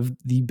arguably one of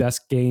the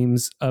best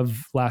games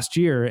of last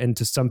year, and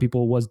to some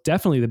people was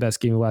definitely the best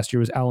game of last year,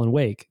 was Alan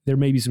Wake. There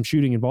may be some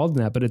shooting involved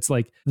in that, but it's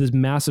like this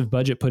massive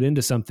budget put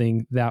into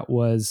something that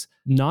was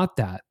not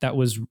that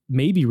was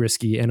maybe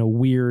risky and a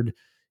weird,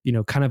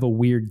 kind of a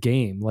weird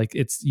game. Like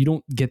you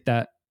don't get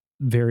that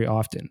very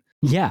often.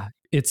 Yeah.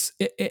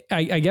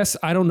 I guess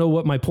I don't know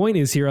what my point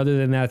is here, other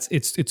than that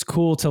it's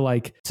cool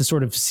to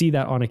sort of see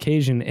that on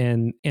occasion,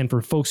 and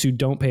for folks who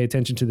don't pay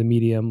attention to the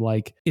medium,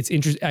 it's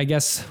interesting. I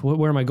guess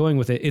where am I going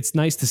with it? It's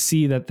nice to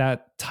see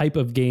that type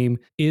of game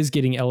is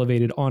getting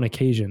elevated on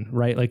occasion,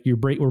 right? Like we're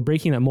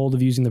breaking that mold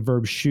of using the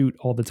verb shoot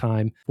all the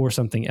time for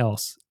something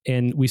else,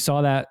 and we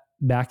saw that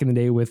back in the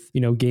day with,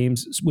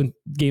 games when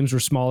games were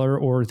smaller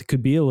or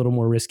could be a little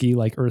more risky,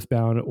 like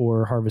Earthbound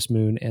or Harvest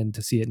Moon. And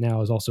to see it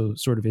now is also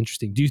sort of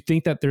interesting. Do you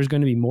think that there's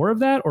going to be more of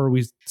that, or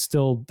is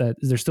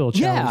there still a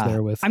challenge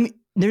there with? I mean,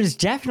 there's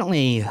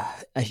definitely,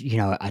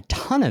 a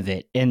ton of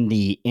it in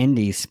the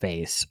indie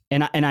space.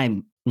 And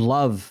I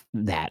love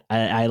that.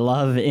 I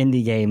love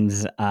indie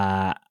games.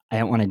 I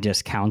don't want to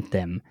discount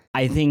them.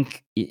 I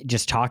think,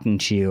 just talking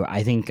to you,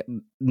 I think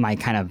my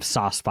kind of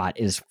soft spot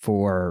is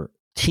for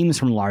games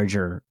from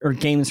larger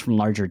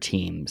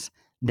teams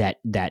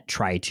that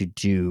try to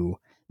do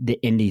the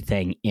indie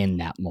thing in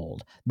that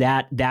mold.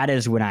 That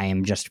is when I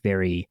am just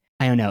very,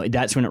 I don't know,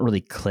 that's when it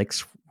really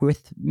clicks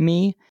with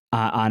me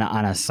on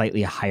a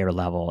slightly higher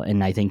level.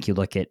 And I think you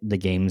look at the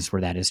games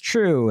where that is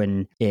true,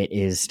 and it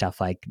is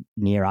stuff like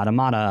Nier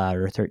Automata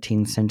or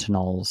 13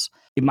 Sentinels.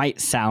 It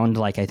might sound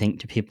like, I think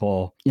to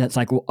people, it's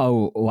like,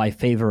 I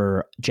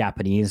favor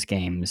Japanese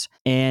games.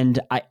 And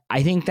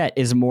I think that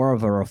is more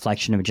of a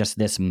reflection of just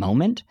this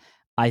moment.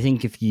 I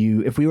think if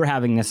we were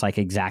having this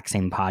exact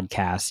same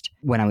podcast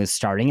when I was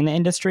starting in the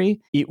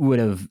industry, it would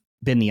have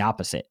been the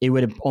opposite. It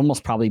would have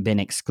almost probably been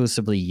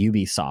exclusively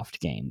Ubisoft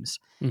games,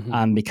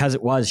 because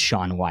it was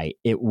Shaun White.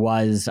 It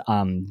was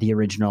the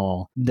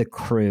original The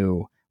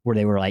Crew, where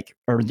they were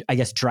or I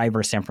guess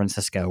Driver San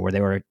Francisco, where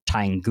they were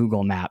tying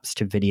Google Maps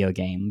to video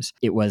games.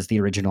 It was the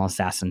original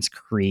Assassin's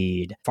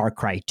Creed, Far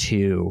Cry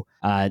 2.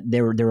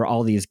 There were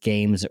all these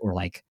games that were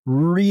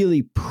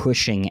really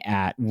pushing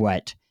at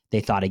what they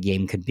thought a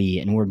game could be,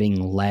 and were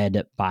being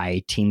led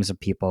by teams of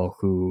people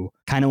who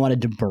kind of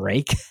wanted to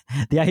break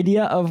the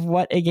idea of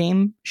what a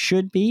game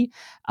should be,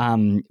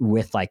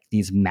 with like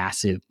these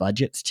massive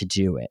budgets to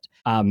do it.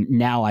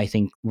 Now I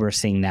think we're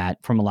seeing that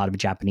from a lot of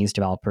Japanese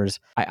developers.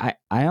 I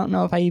don't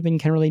know if I even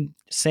can really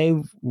say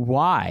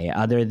why,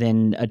 other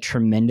than a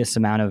tremendous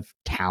amount of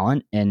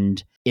talent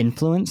and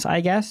influence,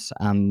 I guess.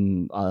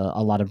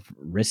 A lot of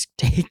risk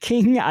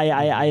taking.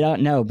 I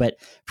don't know, but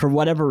for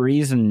whatever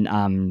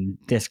reason,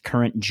 this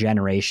current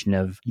generation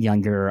of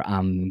younger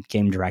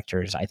game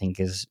directors, I think,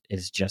 is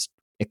just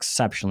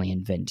exceptionally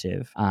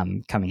inventive,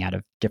 coming out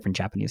of different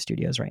Japanese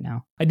studios right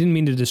now. I didn't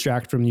mean to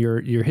distract from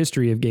your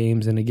history of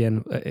games, and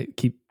again,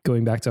 keep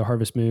going back to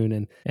Harvest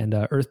Moon and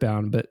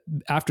Earthbound. But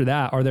after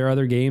that, are there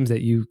other games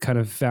that you kind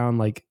of found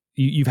like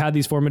you've had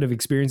these formative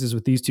experiences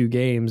with these two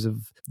games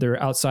of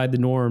they're outside the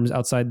norms,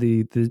 outside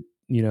the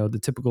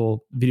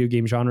typical video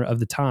game genre of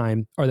the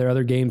time? Are there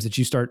other games that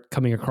you start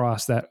coming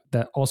across that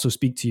also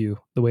speak to you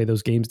the way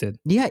those games did?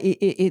 Yeah,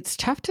 it's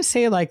tough to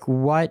say like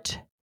what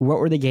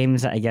were the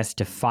games that I guess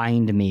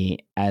defined me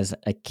as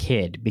a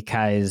kid,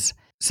 because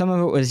some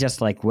of it was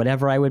just like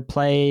whatever I would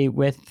play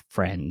with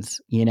friends,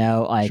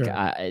 like Sure.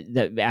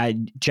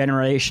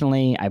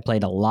 Generationally, I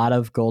played a lot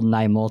of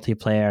GoldenEye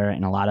multiplayer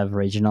and a lot of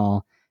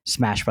original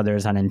Smash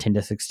Brothers on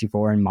Nintendo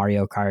 64 and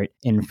Mario Kart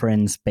in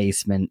friends'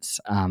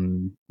 basements,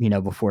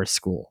 before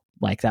school.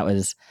 Like that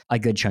was a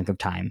good chunk of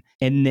time.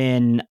 And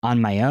then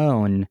on my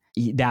own,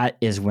 that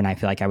is when I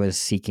feel like I was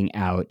seeking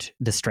out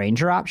the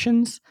stranger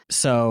options.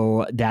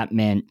 So that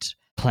meant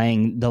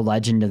playing The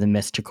Legend of the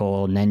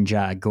Mystical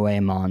Ninja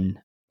Goemon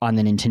on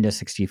the Nintendo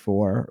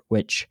 64,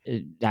 which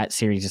that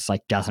series just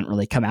like doesn't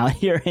really come out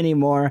here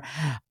anymore.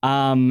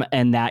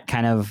 And that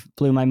kind of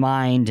blew my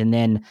mind. And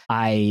then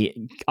I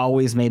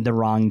always made the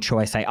wrong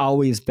choice. I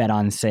always bet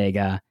on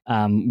Sega,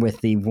 with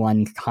the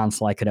one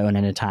console I could own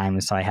at a time.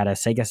 So I had a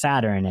Sega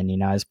Saturn,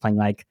 and, I was playing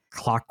like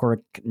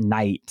Clockwork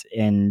Knight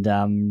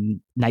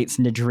and Nights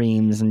into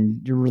Dreams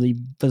and really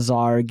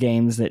bizarre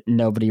games that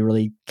nobody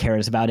really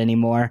cares about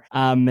anymore.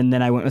 And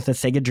then I went with the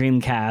Sega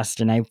Dreamcast,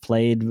 and I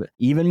played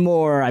even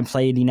more. I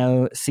played,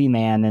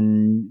 Seaman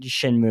and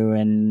Shenmue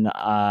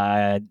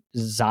and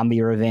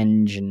Zombie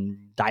Revenge and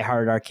Die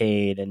Hard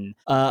Arcade and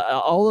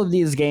all of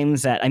these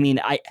games that,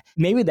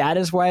 maybe that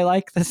is why I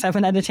like the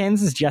 7 out of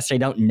 10s, is just I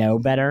don't know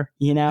better,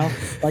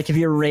 like if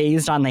you're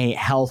raised on a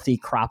healthy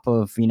crop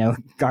of,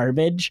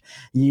 garbage,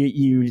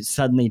 you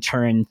suddenly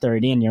turn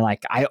 30 and you're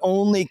like, I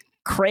only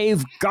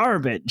crave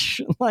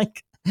garbage.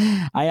 Like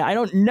I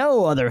don't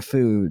know other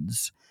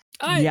foods.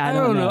 I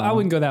don't know. I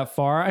wouldn't go that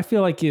far. I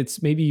feel like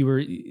it's maybe you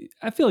were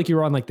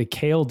on like the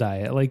kale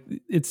diet. Like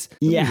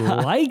nobody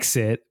likes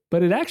it,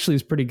 but it actually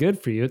is pretty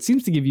good for you. It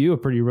seems to give you a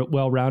pretty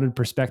well-rounded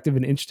perspective,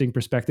 an interesting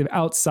perspective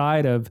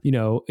outside of,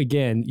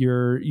 again,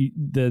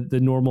 the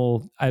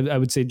normal, I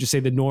would say, just say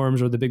the norms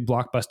or the big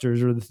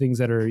blockbusters or the things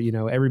that are,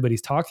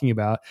 everybody's talking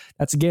about.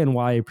 That's again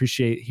why I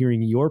appreciate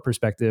hearing your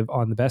perspective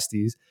on the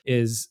Besties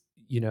is,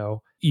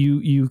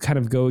 you kind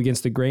of go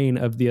against the grain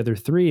of the other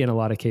three in a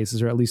lot of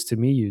cases, or at least to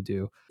me, you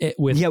do.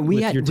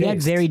 We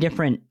had very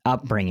different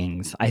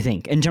upbringings, I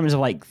think, in terms of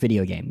like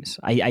video games.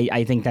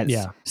 I think that's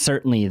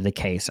certainly the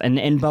case.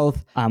 And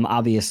both,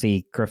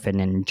 obviously, Griffin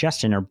and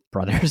Justin are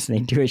brothers. They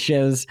do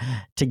shows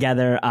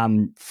together.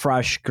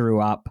 Frush grew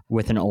up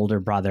with an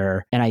older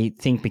brother. And I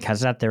think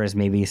because of that, there was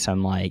maybe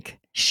some like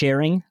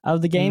sharing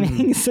of the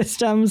gaming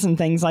systems and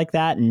things like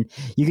that, and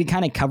you could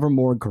kind of cover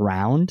more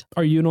ground.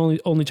 Are you an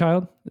only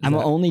child? I'm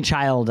an only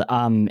child,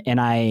 and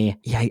I'm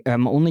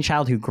an only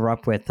child who grew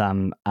up with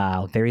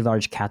a very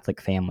large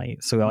Catholic family,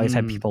 so we always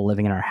had people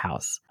living in our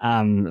house.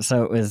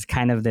 So it was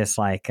kind of this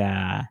like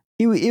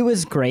it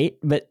was great,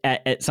 but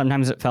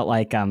sometimes it felt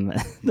like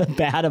the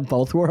bad of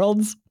both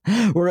worlds,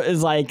 where it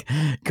was like,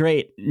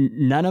 great,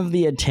 none of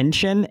the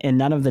attention and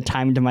none of the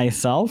time to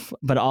myself,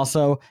 but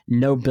also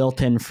no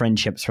built-in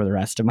friendships for the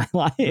rest of my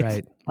life.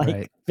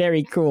 Right.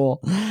 Very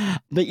cool.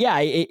 But yeah,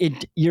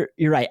 you're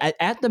right.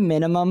 At the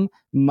minimum,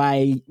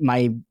 my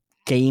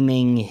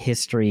gaming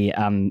history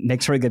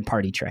makes for a good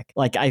party trick.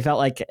 Like I felt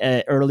like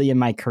early in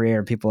my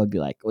career, people would be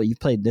like, well, you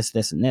played this,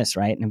 and this,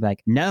 right? And I'd be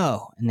like,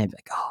 no. And they'd be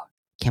like, oh,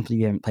 can't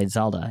believe you haven't played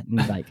Zelda. And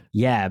he's like,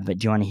 yeah, but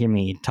do you want to hear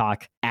me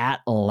talk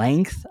at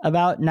length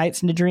about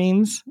Nights into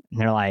Dreams?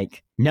 And they're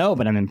like, no,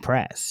 but I'm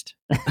impressed.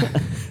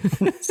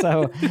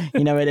 So,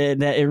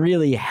 it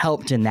really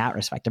helped in that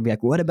respect. I'd be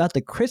like, what about the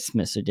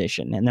Christmas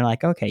edition? And they're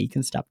like, okay, you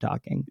can stop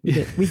talking.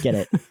 We get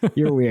it.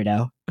 You're a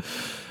weirdo.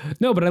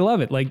 No, but I love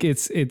it. Like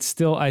it's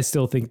still, I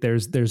still think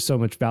there's so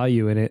much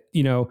value in it,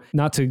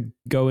 not to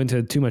go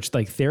into too much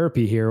like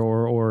therapy here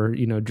or,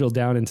 drill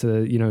down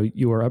into,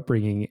 your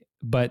upbringing.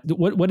 But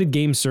what did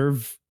games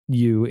serve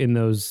you in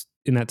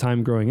that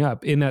time growing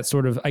up, in that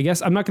sort of, I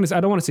guess I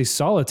don't want to say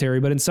solitary,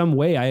 but in some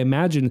way, I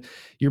imagine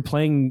you're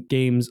playing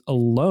games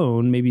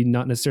alone, maybe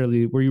not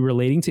necessarily. Were you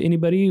relating to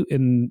anybody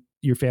in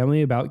your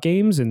family about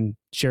games and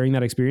sharing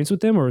that experience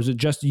with them? Or is it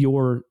just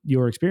your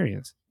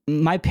experience?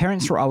 My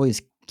parents were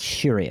always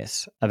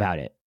curious about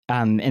it.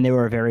 And they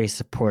were very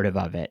supportive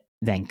of it.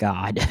 Thank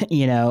God,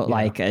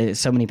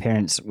 so many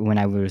parents when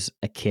I was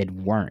a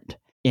kid weren't.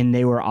 and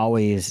they were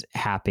always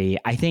happy.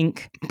 I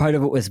think part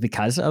of it was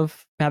because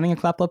of having a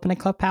cleft lip and a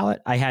cleft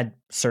palate. I had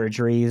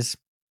surgeries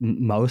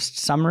most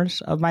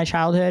summers of my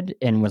childhood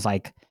and was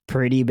like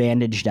pretty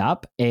bandaged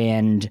up.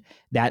 And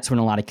that's when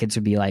a lot of kids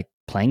would be like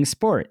playing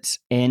sports.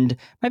 And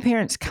my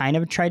parents kind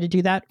of tried to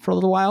do that for a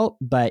little while,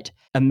 but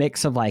a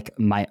mix of like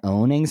my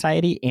own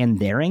anxiety and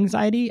their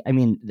anxiety. I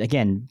mean,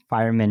 again,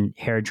 fireman,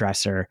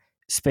 hairdresser,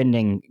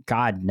 spending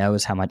God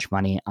knows how much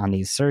money on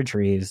these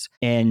surgeries.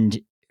 And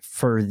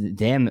for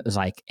them, it was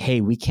like,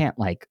 hey, we can't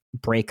like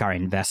break our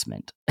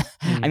investment.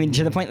 I mean,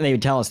 to the point that they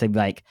would tell us, they'd be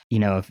like, you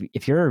know,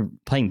 if you're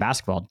playing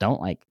basketball,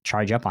 don't like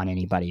charge up on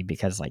anybody,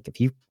 because like if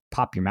you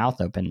pop your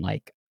mouth open,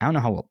 like I don't know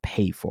how we'll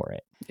pay for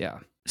it. Yeah.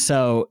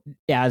 So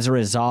as a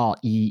result,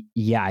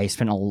 yeah, I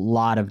spent a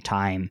lot of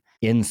time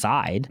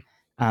inside,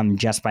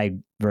 just by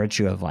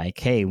virtue of like,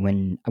 hey,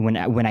 when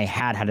I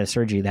had a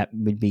surgery, that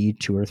would be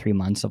 2 or 3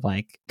 months of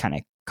like kind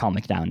of calm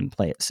it down and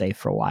play it safe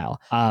for a while.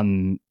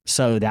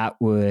 So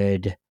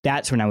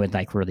that's when I would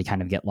like really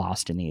kind of get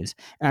lost in these.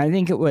 And I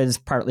think it was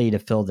partly to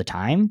fill the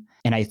time.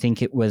 And I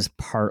think it was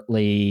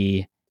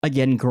partly,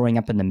 again, growing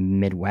up in the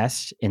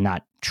Midwest and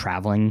not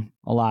traveling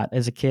a lot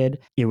as a kid,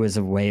 it was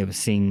a way of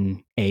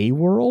seeing a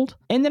world.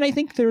 And then I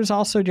think there's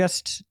also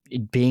just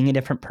being a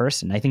different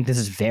person. I think this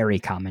is very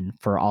common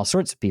for all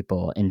sorts of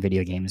people in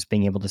video games,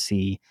 being able to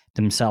see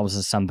themselves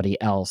as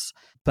somebody else.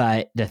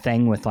 But the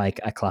thing with like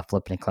a cleft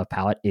lip and a cleft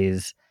palate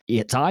is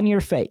it's on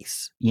your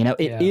face. You know,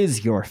 it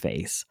is your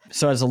face.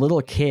 So as a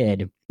little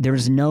kid,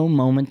 there's no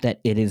moment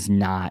that it is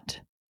not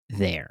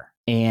there.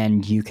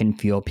 And you can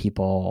feel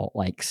people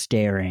like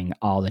staring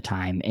all the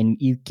time, and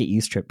you get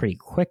used to it pretty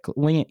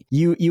quickly.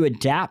 You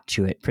adapt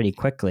to it pretty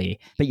quickly,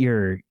 but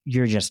you're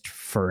just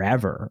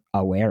forever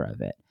aware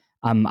of it.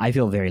 I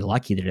feel very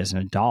lucky that as an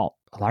adult,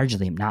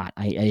 largely I'm not.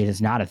 It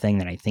is not a thing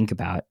that I think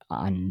about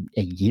on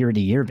a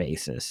year-to-year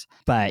basis.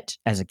 But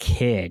as a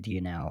kid,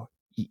 you know,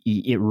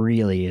 it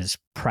really is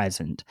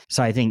present.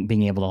 So I think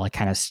being able to like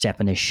kind of step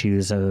in the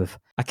shoes of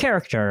a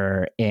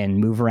character and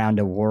move around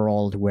a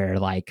world where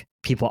like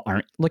people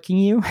aren't looking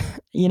you,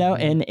 you know,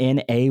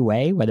 in a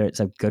way, whether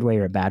it's a good way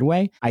or a bad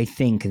way, I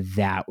think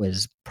that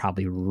was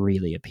probably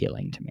really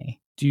appealing to me.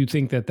 Do you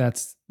think that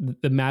that's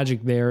the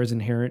magic there is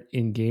inherent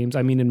in games?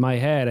 I mean, in my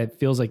head, it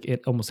feels like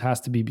it almost has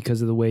to be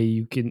because of the way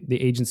you can,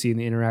 the agency and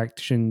the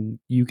interaction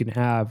you can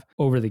have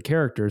over the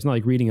character. It's not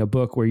like reading a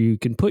book where you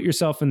can put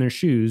yourself in their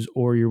shoes,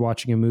 or you're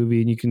watching a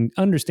movie and you can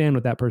understand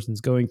what that person's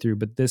going through.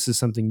 But this is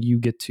something you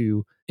get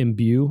to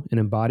imbue and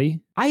embody.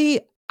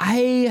 I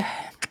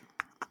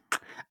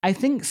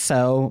think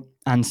so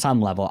on some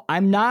level.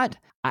 I'm not.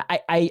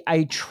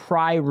 I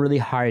try really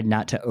hard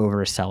not to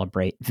over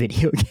celebrate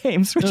video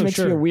games, which makes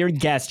me a weird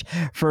guest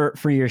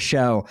for your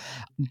show.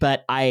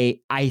 But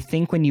I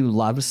think when you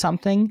love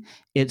something,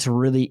 it's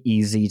really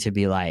easy to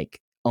be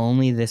like,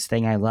 only this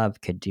thing I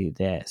love could do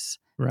this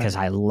because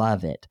I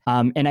love it.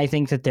 And I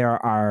think that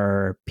there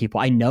are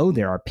people, I know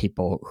there are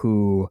people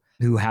who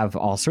have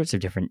all sorts of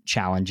different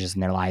challenges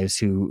in their lives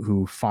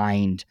who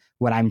find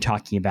what I'm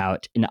talking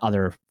about in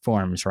other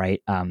forms,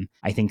 right?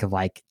 I think of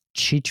like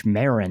Cheech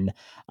Marin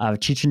of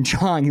Cheech and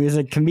Chong, who is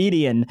a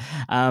comedian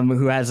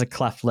who has a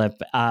cleft lip,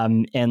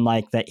 and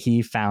like that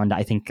he found,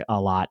 I think,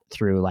 a lot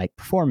through like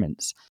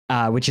performance,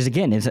 which is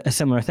again is a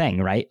similar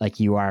thing, right? Like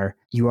you are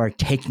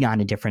taking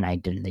on a different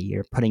identity,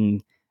 you're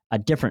putting a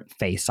different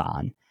face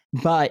on.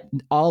 But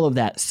all of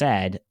that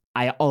said,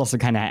 I also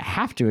kind of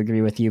have to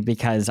agree with you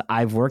because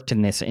I've worked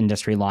in this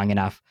industry long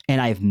enough and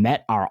I've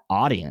met our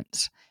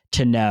audience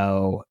to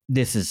know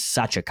this is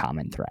such a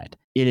common thread.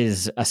 It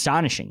is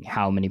astonishing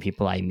how many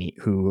people I meet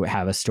who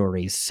have a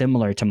story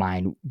similar to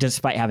mine,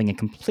 despite having a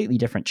completely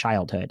different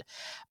childhood.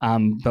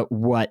 But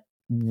what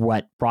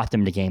brought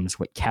them to games,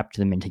 what kept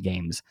them into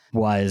games,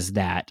 was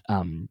that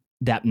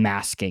that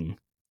masking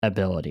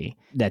ability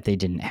that they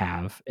didn't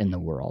have in the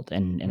world.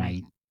 And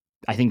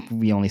I think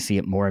we only see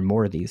it more and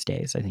more these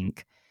days. I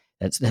think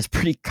that's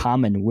pretty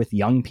common with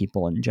young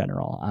people in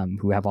general,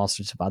 who have all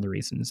sorts of other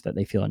reasons that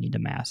they feel a need to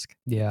mask.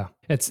 Yeah,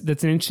 that's an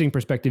interesting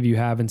perspective you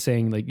have in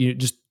saying, like, you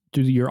just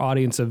through your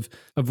audience of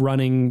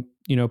running,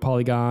 you know,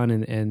 Polygon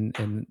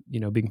and you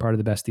know, being part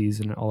of the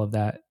Besties and all of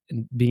that,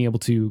 and being able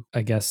to,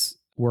 I guess,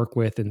 work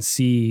with and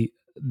see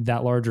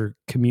that larger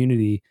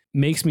community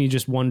makes me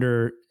just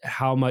wonder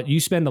how much you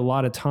spend a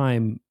lot of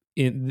time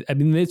in. I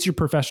mean, it's your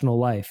professional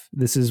life.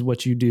 This is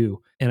what you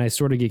do. And I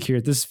sort of get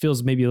curious. This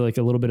feels maybe like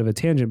a little bit of a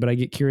tangent, but I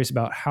get curious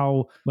about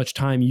how much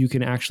time you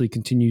can actually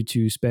continue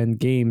to spend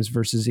games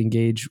versus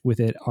engage with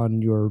it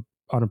on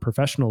a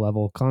professional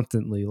level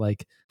constantly.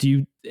 Like,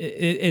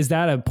 is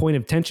that a point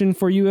of tension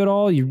for you at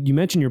all? You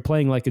mentioned you're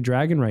playing like a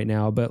dragon right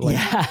now, but like,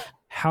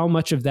 how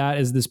much of that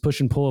is this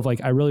push and pull of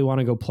like, I really want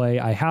to go play,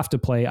 I have to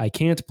play, I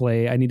can't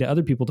play, I need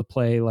other people to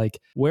play? Like,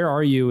 where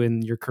are you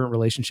in your current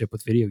relationship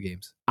with video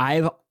games?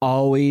 I've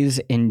always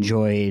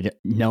enjoyed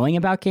knowing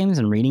about games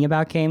and reading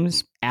about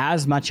games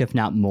as much, if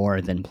not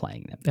more, than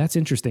playing them. That's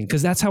interesting,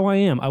 because that's how I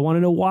am. I want to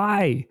know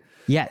why.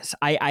 Yes,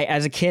 I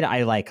as a kid,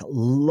 I like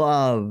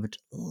loved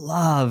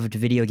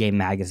video game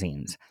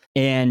magazines,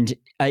 and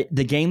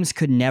the games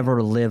could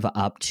never live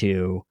up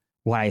to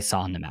what I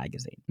saw in the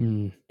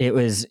magazine. It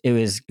was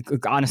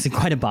honestly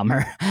quite a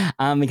bummer,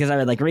 because I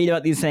would like read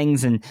about these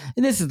things, and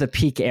this is the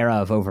peak era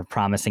of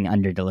overpromising,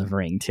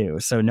 under-delivering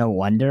too. So no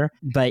wonder.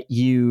 But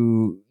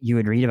you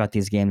would read about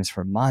these games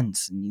for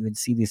months, and you would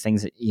see these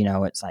things that,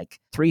 it's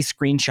like 3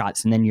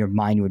 screenshots, and then your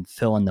mind would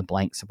fill in the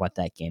blanks of what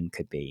that game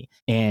could be.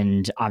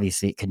 And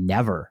obviously, it could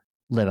never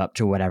live up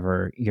to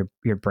whatever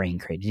your brain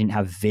created. You didn't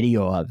have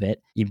video of it.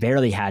 You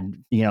barely had,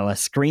 a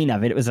screen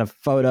of it. It was a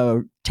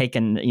photo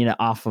taken,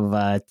 off of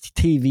a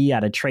TV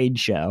at a trade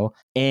show.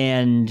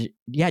 And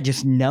yeah,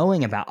 just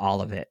knowing about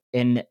all of it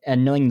and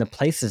knowing the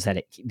places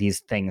that these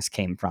things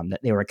came from,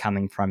 that they were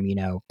coming from,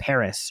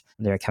 Paris,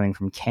 they were coming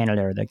from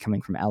Canada, or they're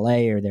coming from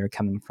LA, or they were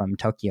coming from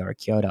Tokyo or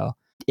Kyoto.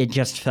 It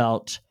just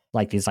felt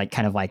like these like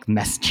kind of like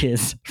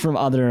messages from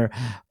other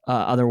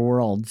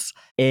worlds.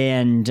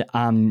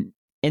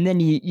 And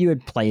then you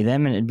would play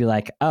them, and it'd be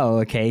like, oh,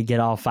 okay, get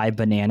all 5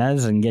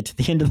 bananas and get to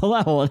the end of the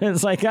level. And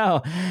it's like,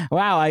 oh,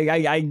 wow,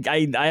 I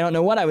don't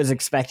know what I was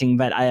expecting,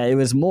 but it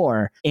was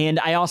more. And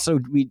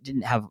we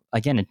didn't have,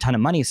 again, a ton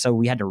of money, so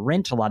we had to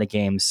rent a lot of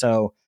games.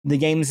 So the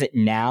games that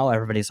now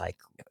everybody's like,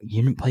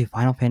 you didn't play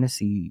Final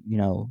Fantasy,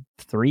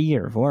 3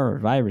 or 4 or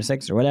 5 or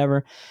 6 or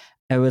whatever.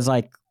 It was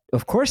like,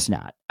 of course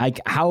not. Like,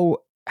 how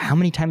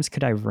many times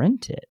could I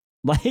rent it?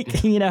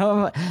 Like,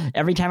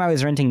 every time I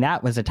was renting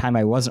that was a time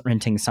I wasn't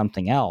renting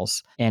something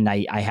else. And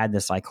I had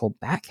this like whole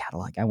back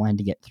catalog I wanted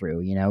to get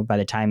through, By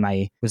the time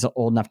I was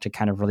old enough to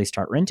kind of really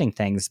start renting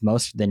things,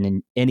 most of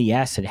the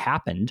NES had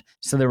happened.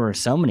 So there were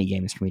so many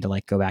games for me to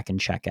like go back and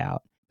check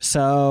out.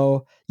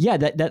 So yeah,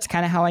 that's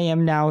kind of how I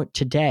am now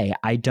today.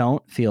 I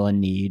don't feel a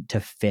need to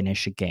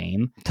finish a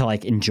game to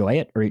like enjoy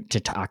it or to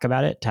talk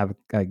about it, to have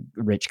a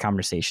rich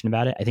conversation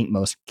about it. I think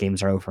most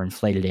games are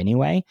overinflated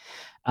anyway.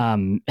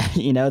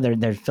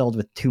 They're filled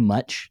with too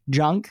much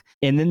junk.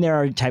 And then there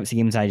are types of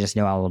games I just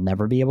know I will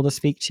never be able to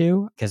speak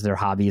to because they're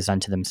hobbies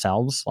unto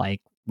themselves,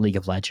 like League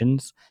of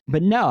Legends.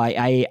 But no,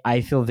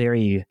 I feel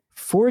very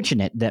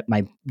fortunate that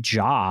my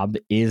job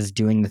is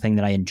doing the thing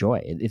that I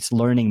enjoy. It's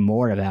learning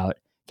more about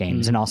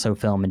games and also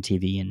film and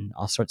TV and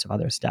all sorts of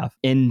other stuff.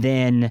 And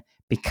then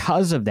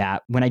because of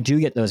that, when I do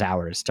get those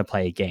hours to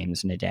play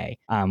games in a day,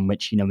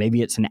 which,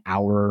 maybe it's an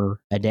hour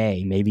a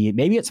day, maybe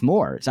it's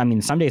more. I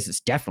mean, some days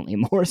it's definitely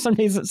more. Some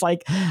days it's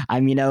like,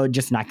 I'm,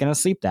 just not going to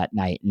sleep that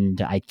night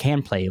and I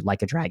can play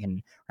like a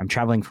dragon. I'm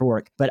traveling for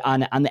work. But on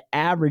the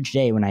average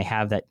day, when I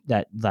have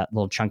that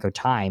little chunk of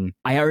time,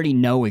 I already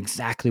know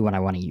exactly what I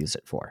want to use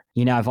it for.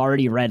 I've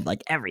already read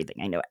like everything.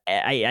 I know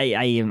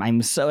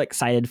I'm so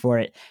excited for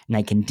it, and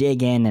I can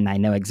dig in, and I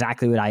know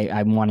exactly what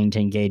I'm wanting to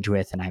engage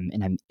with, and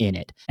I'm in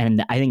it.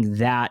 And I think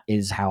that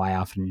is how I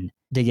often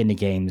dig into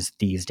games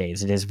these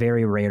days. It is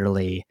very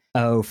rarely,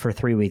 for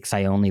 3 weeks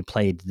I only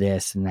played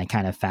this and I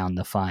kind of found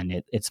the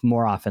fun. It's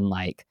more often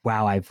like,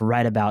 wow, I've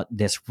read about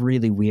this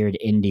really weird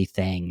indie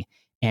thing,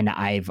 and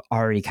I've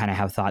already kind of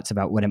have thoughts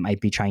about what it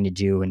might be trying to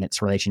do in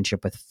its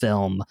relationship with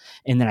film.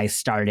 And then I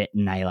start it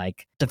and I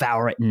like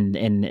devour it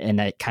in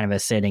a kind of a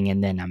sitting,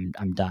 and then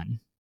I'm done.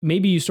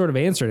 Maybe you sort of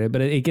answered it, but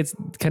it gets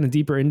kind of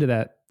deeper into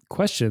that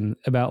question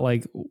about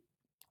like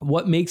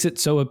what makes it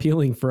so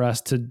appealing for us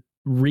to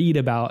read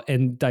about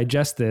and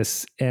digest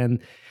this.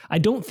 And I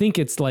don't think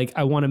it's like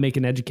I want to make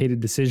an educated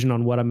decision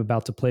on what I'm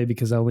about to play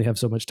because I only have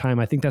so much time.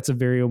 I think that's a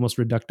very almost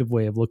reductive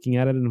way of looking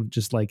at it, and of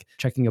just like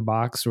checking a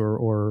box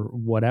or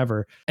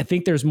whatever. I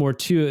think there's more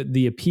to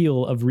the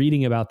appeal of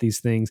reading about these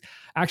things.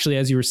 Actually,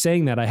 as you were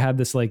saying that, I had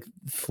this like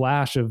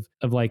flash of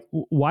like,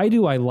 why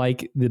do I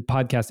like the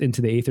podcast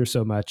Into the Aether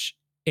so much?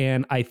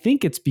 And I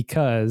think it's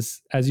because,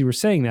 as you were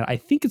saying that, I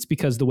think it's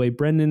because the way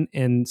Brendan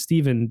and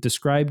Steven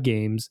describe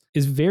games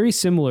is very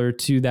similar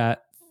to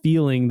that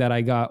feeling that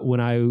I got when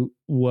I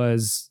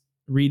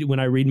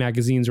read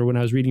magazines, or when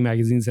I was reading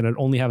magazines and I'd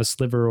only have a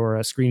sliver or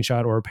a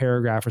screenshot or a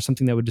paragraph or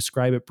something that would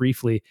describe it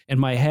briefly. And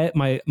my head,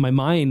 my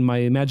mind, my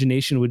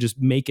imagination would just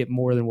make it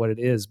more than what it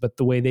is. But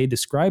the way they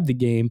describe the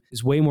game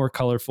is way more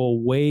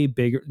colorful, way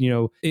bigger.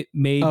 It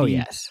may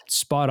be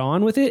spot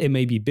on with it. It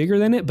may be bigger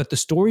than it, but the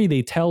story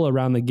they tell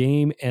around the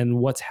game and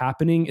what's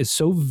happening is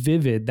so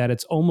vivid that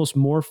it's almost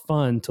more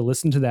fun to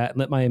listen to that and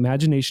let my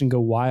imagination go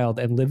wild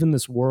and live in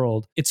this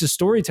world. It's a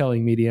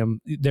storytelling medium,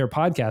 their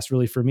podcast,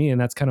 really, for me. And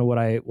that's kind of what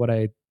I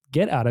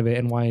get out of it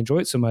and why I enjoy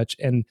it so much.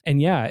 And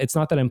yeah, it's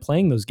not that I'm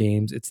playing those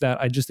games. It's that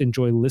I just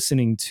enjoy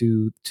listening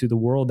to the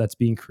world that's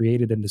being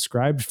created and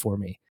described for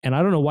me. And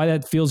I don't know why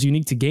that feels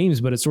unique to games,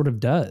 but it sort of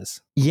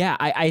does. Yeah,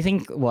 I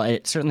think, well,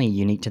 it's certainly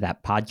unique to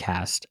that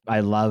podcast.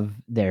 I love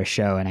their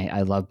show, and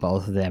I love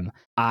both of them.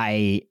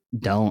 I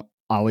don't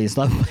always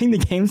love playing the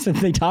games that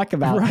they talk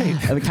about. Right.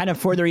 Kind of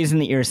for the reason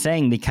that you're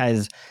saying,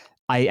 because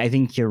I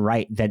think you're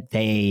right that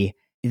they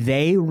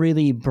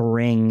really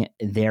bring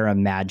their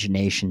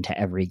imagination to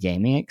every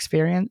gaming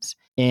experience.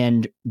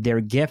 And their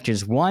gift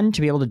is, one,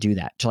 to be able to do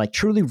that, to like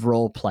truly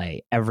role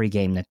play every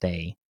game that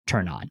they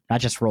turn on,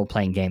 not just role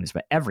playing games,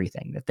 but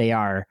everything that they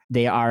are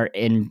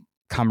in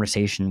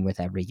conversation with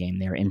every game.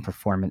 They're in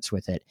performance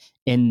with it.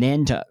 And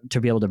then to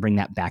be able to bring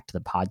that back to the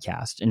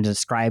podcast and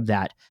describe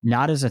that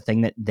not as a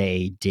thing that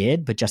they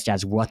did, but just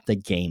as what the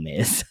game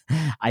is.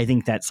 I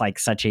think that's like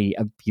such a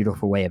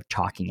beautiful way of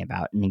talking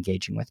about and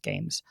engaging with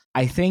games.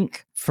 I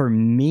think for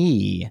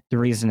me, the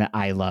reason that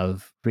I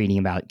love reading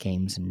about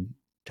games and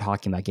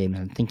talking about games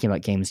and thinking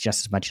about games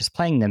just as much as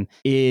playing them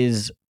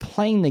is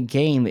playing the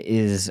game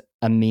is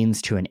a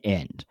means to an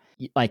end.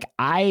 Like,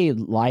 I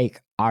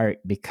like art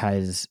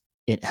because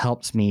it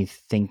helps me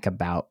think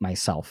about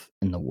myself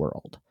in the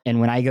world. And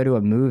when I go to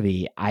a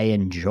movie, I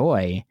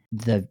enjoy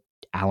the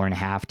hour and a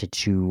half to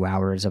 2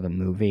 hours of a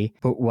movie.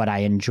 But what I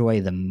enjoy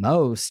the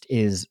most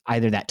is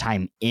either that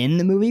time in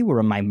the movie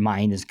where my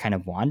mind is kind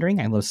of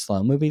wandering. I love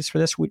slow movies for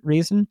this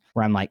reason,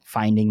 where I'm like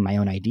finding my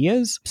own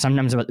ideas,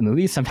 sometimes about the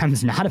movie,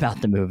 sometimes not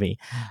about the movie.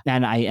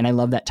 And I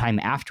love that time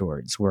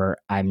afterwards where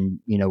I'm,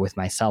 with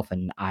myself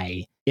and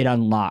it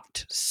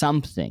unlocked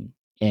something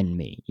in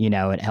me.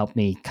 It helped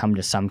me come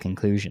to some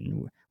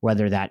conclusion,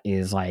 whether that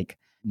is like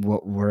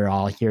what we're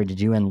all here to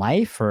do in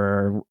life,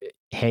 or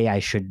hey, I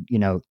should,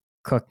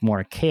 cook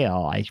more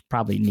kale. I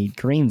probably need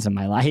greens in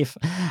my life.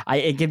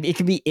 It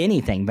could be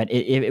anything, but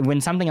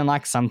when something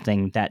unlocks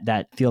something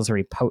that feels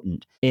very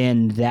potent,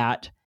 and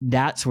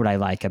that's what I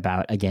like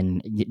about,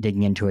 again,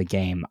 digging into a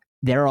game.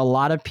 There are a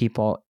lot of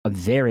people,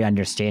 very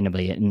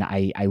understandably, and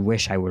I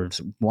wish I was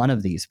one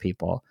of these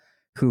people,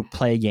 who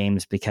play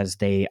games because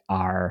they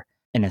are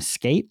an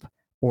escape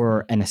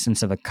or a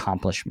sense of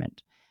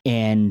accomplishment.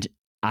 And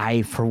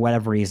for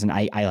whatever reason,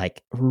 I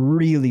like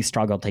really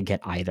struggle to get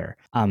either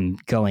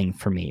going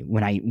for me.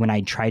 When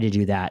I try to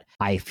do that,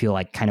 I feel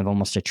like kind of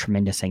almost a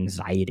tremendous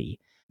anxiety,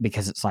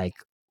 because it's like,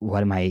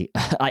 what am I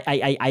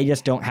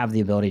just don't have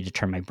the ability to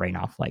turn my brain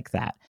off like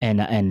that. And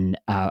in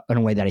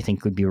a way that I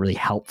think would be really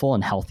helpful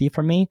and healthy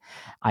for me,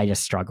 I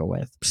just struggle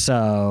with.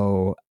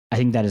 So I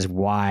think that is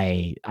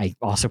why I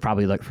also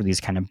probably look for these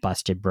kind of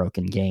busted,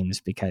 broken games,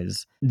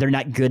 because they're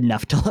not good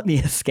enough to let me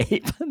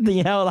escape.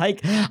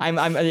 Like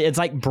I'm it's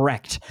like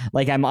Brecht.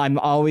 Like I'm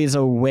always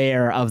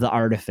aware of the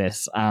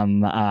artifice,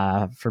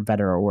 for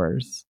better or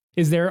worse.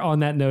 Is there,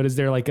 on that note, is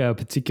there like a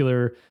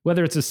particular,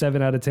 whether it's a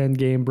 7 out of 10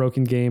 game,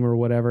 broken game or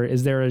whatever,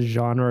 is there a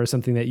genre or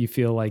something that you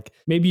feel like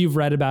maybe you've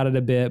read about it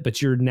a bit,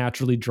 but you're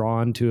naturally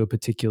drawn to a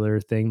particular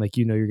thing, like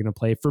you're going to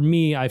play? For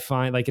me, I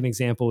find, like, an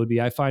example would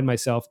be, I find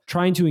myself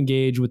trying to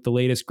engage with the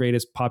latest,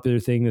 greatest popular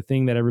thing, the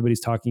thing that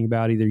everybody's talking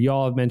about. Either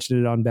y'all have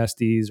mentioned it on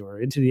Besties or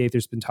Into the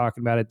Aether's been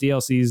talking about it.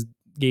 DLC's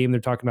game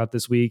they're talking about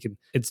this week, and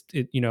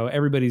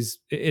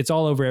it's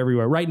all over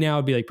everywhere right now.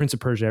 It'd be like Prince of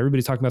Persia.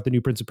 Everybody's talking about the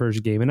new Prince of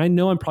Persia game, and I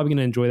know I'm probably going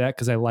to enjoy that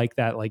because I like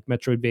that like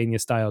Metroidvania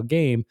style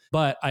game.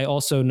 But I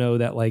also know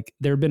that like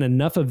there have been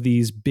enough of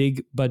these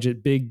big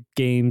budget, big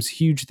games,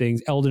 huge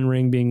things, Elden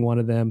Ring being one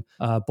of them,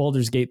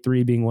 Baldur's Gate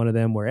 3 being one of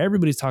them, where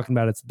everybody's talking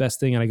about it's the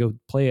best thing, and I go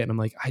play it and I'm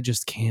like, I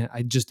just can't.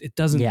 It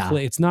doesn't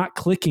click. It's not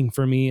clicking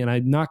for me, and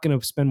I'm not going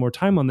to spend more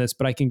time on this.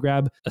 But I can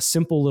grab a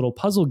simple little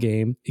puzzle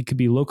game. It could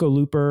be Loco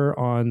Looper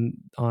on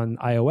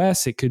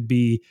iOS. It could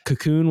be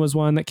Cocoon was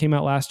one that came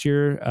out last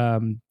year.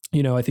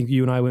 I think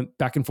you and I went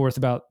back and forth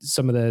about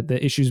some of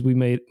the issues we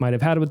might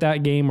have had with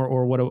that game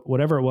or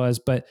whatever it was.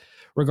 But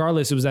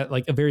regardless, it was that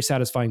like a very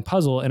satisfying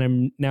puzzle. And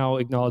I'm now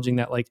acknowledging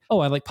that like,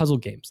 I like puzzle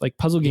games. Like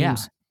puzzle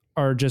games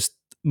are just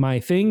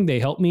my thing. They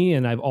help me,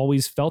 and I've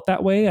always felt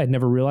that way. I'd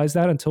never realized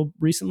that until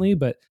recently,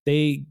 but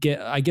I get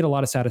a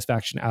lot of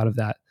satisfaction out of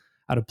that,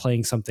 out of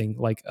playing something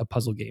like a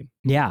puzzle game.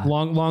 Yeah.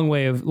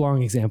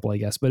 Long example, I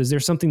guess. But is there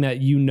something that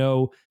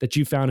that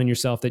you found in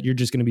yourself that you're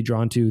just going to be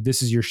drawn to?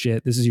 This is your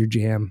shit. This is your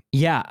jam.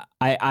 Yeah,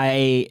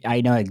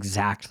 I know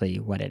exactly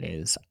what it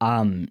is.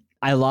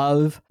 I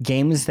love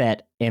games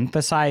that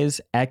emphasize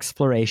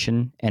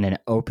exploration in an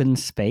open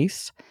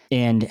space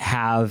and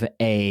have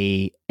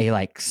a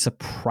like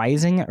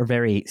surprising or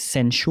very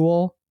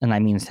sensual, and I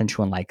mean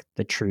sensual in like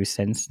the true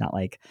sense, not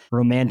like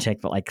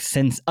romantic, but like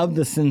sense of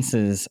the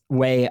senses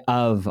way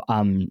of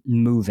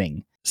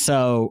moving.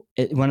 So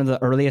one of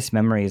the earliest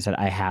memories that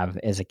I have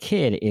as a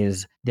kid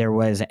is there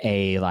was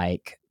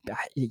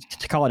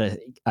to call it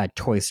a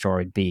toy store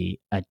would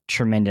be a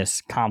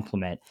tremendous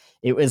compliment.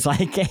 It was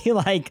like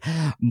a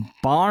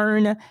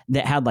barn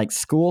that had like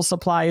school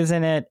supplies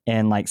in it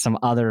and like some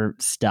other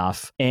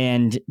stuff.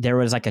 And there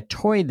was like a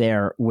toy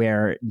there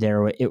where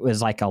it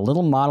was like a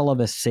little model of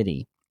a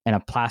city in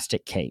a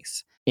plastic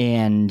case.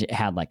 And it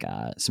had like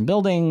some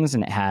buildings,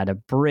 and it had a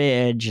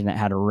bridge, and it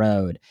had a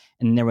road,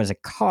 and there was a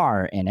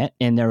car in it,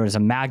 and there was a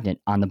magnet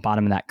on the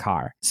bottom of that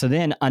car. So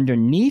then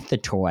underneath the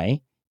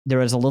toy, there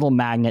was a little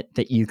magnet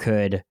that you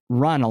could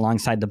run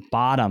alongside the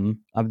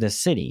bottom of the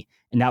city,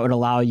 and that would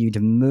allow you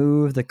to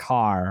move the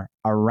car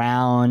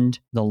around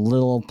the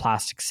little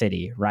plastic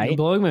city, right? You're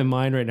blowing my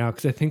mind right now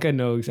because I think I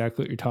know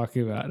exactly what you're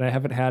talking about, and I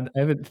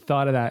haven't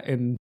thought of that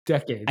in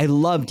decades. I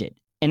loved it.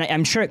 and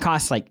I'm sure it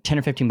cost like 10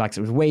 or 15 bucks.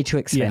 It was way too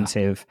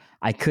expensive. Yeah.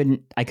 I could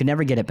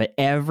never get it. But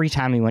every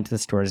time we went to the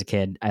store as a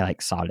kid, I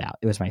like sought it out.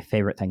 It was my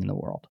favorite thing in the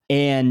world.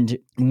 And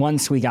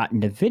once we got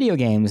into video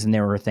games, and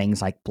there were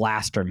things like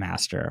Blaster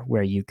Master,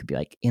 where you could be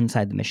like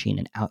inside the machine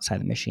and outside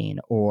the machine,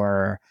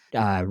 or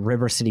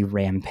River City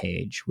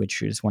Rampage,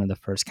 which is one of the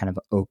first kind of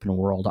open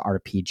world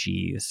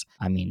RPGs.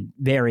 I mean,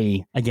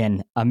 very,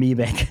 again,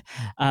 amoebic.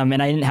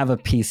 And I didn't have a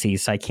PC,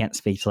 so I can't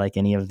speak to like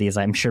any of these.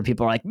 I'm sure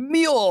people are like,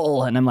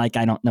 Mule! And I'm like,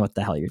 I don't know what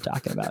the hell you're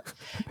talking about.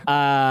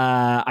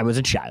 I was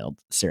a child,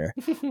 sir.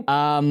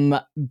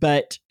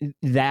 But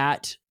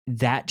that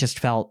just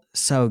felt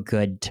so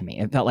good to me.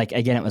 It felt like,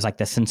 again, it was like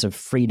the sense of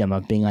freedom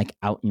of being like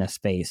out in a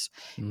space.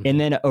 Mm-hmm. And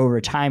then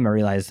over time, I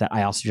realized that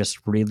I also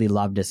just really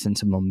loved a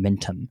sense of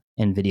momentum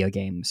in video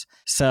games.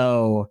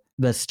 So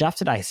the stuff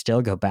that I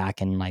still go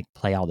back and like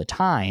play all the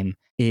time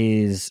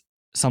is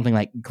something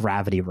like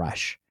Gravity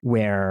Rush,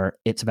 where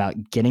it's about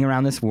getting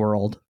around this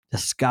world,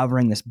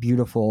 discovering this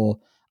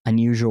beautiful,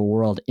 unusual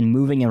world, and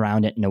moving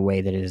around it in a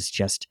way that is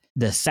just,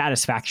 the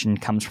satisfaction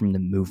comes from the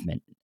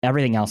movement.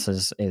 Everything else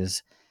is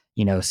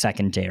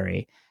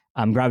secondary.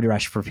 Gravity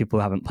Rush, for people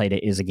who haven't played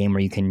it, is a game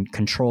where you can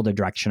control the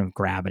direction of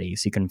gravity.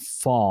 So you can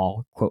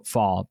fall, quote,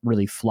 fall,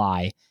 really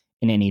fly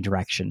in any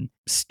direction.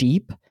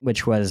 Steep,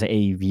 which was a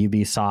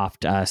Ubisoft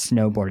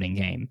snowboarding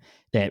game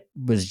that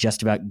was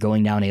just about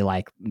going down a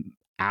like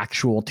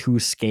actual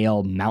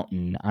 2-scale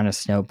mountain on a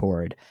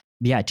snowboard.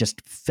 Yeah, it just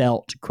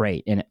felt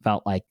great. And it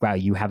felt like, wow,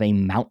 you have a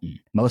mountain.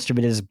 Most of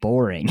it is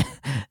boring.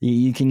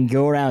 You can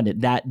go around it.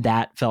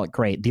 That felt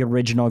great. The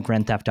original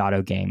Grand Theft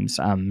Auto games,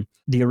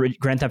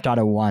 Grand Theft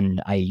Auto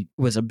 1, I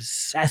was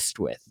obsessed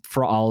with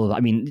for all of, I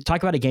mean,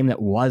 talk about a game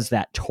that was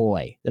that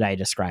toy that I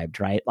described,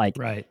 right? Like,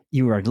 right.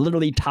 You are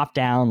literally top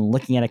down,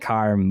 looking at a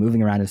car,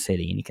 moving around a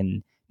city, and you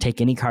can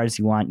take any cars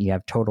you want. You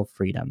have total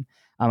freedom.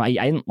 I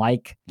didn't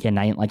like the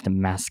I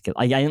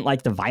didn't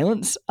like the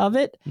violence of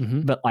it,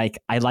 but like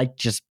I liked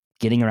just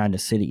getting around a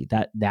city.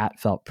 That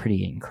felt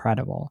pretty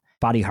incredible.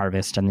 Body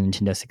Harvest on the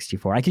Nintendo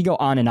 64. I could go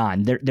on and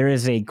on. There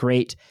is a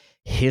great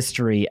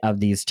history of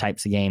these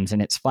types of games,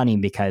 and it's funny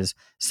because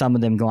some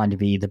of them go on to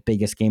be the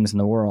biggest games in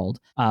the world,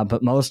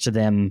 but most of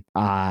them,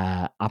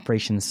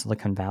 Operation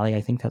Silicon Valley,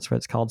 I think that's what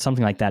it's called,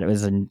 something like that. It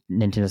was a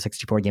Nintendo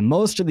 64 game.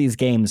 Most of these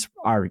games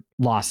are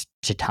lost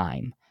to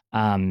time.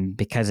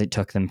 Because it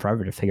took them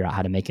forever to figure out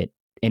how to make it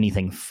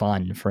anything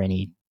fun for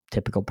any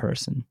typical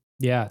person.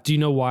 Yeah. Do you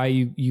know why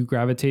you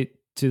gravitate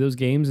to those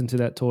games and to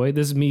that toy?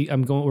 This is me.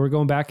 We're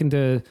going back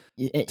into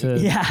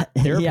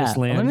therapist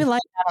land. Let me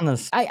light down on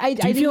this.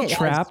 Do you feel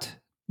trapped?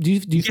 Do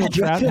you feel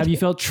trapped? Have you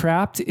felt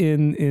trapped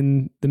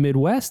in the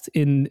Midwest,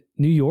 in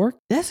New York?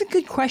 That's a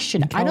good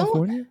question.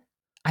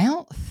 I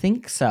don't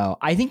think so.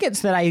 I think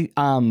it's that I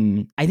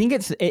think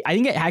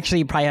it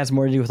actually probably has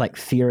more to do with like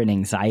fear and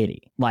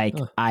anxiety. Like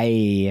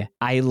I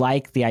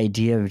like the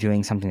idea of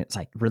doing something that's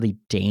like really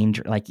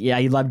dangerous. Like, yeah,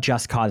 I love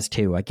Just Cause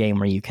 2, a game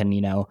where you can,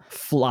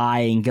 fly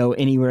and go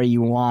anywhere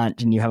you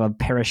want, and you have a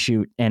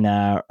parachute and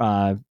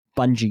a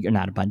bungee, or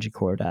not a bungee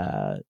cord,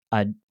 a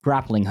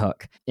grappling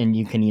hook, and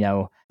you can,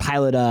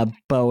 pilot a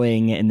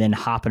Boeing and then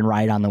hop and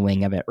ride on the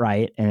wing of it,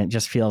 right? And it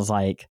just feels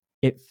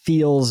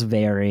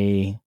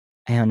very,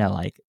 I don't know,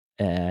 like,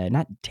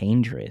 not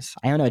dangerous.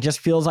 I don't know. It just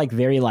feels like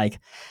very like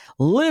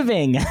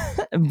living,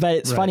 but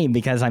it's funny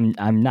because I'm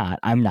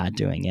not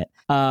doing it.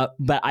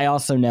 But I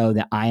also know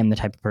that I am the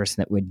type of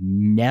person that would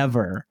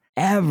never,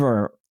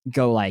 ever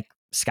go like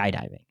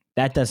skydiving.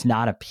 That does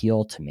not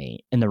appeal to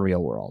me in the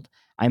real world.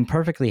 I'm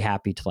perfectly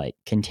happy to like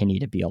continue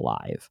to be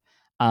alive,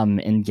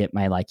 and get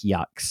my like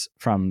yucks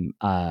from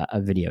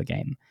a video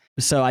game.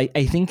 So I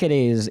think it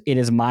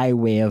is my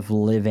way of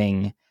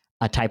living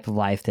a type of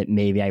life that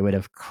maybe I would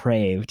have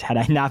craved had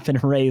I not been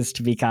raised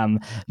to become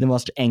the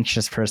most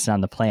anxious person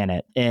on the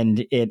planet. And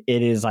it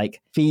is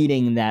like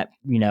feeding that,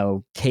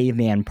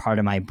 caveman part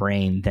of my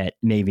brain that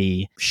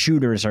maybe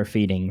shooters are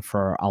feeding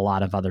for a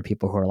lot of other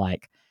people who are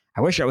like,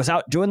 I wish I was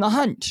out doing the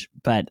hunt,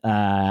 but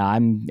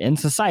I'm in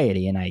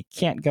society and I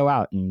can't go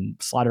out and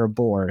slaughter a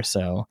boar.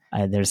 So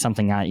there's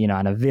something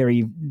on a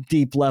very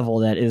deep level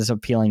that is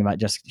appealing about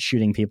just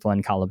shooting people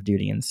in Call of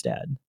Duty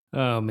instead.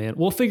 Oh man,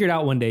 we'll figure it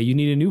out one day. You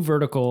need a new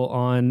vertical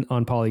on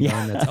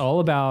Polygon that's all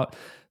about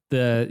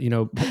the,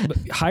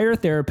 hire a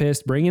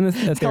therapist, bring in a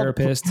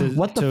therapist.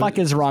 What the fuck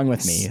is wrong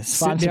with me?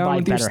 Sit down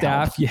with your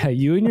staff. Yeah,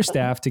 you and your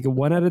staff take it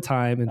one at a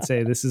time and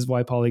say, this is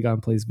why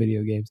Polygon plays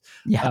video games.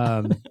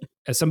 Yeah.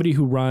 As somebody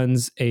who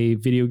runs a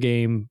video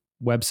game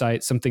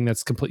website, something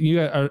that's complete,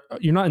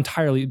 you're not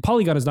entirely,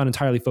 Polygon is not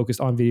entirely focused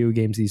on video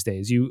games these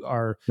days. You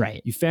are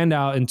right. You fanned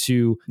out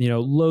into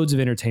loads of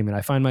entertainment.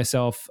 I find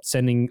myself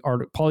sending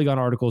Polygon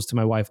articles to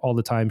my wife all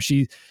the time.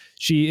 She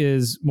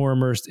is more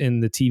immersed in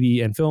the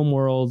TV and film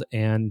world,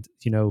 and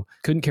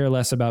couldn't care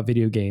less about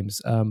video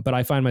games. But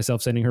I find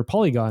myself sending her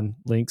Polygon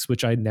links,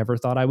 which I never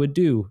thought I would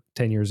do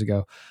 10 years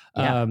ago.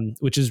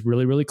 Which is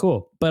really, really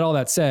cool. But all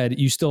that said,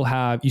 you still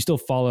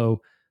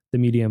follow the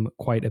medium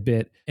quite a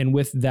bit. And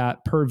with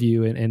that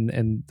purview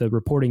and the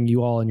reporting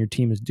you all and your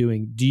team is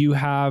doing, do you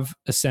have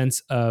a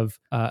sense of,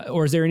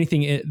 or is there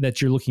anything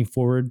that you're looking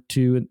forward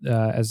to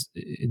as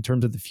in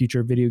terms of the future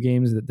of video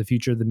games, the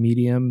future of the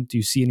medium? Do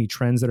you see any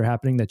trends that are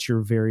happening that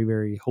you're very,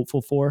 very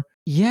hopeful for?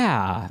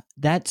 Yeah,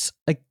 that's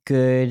a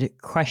good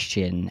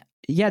question.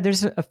 Yeah,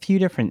 there's a few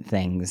different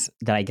things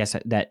that I guess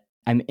that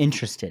I'm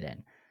interested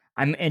in.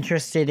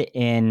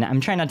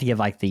 I'm trying not to give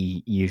like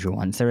the usual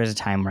ones. There is a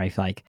time where I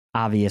feel like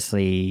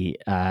obviously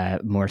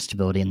more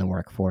stability in the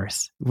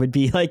workforce would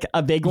be like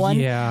a big one.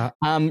 Yeah.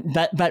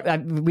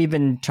 But we've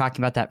been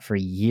talking about that for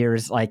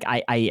years. Like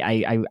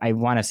I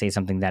want to say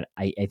something that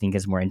I think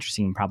is more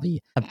interesting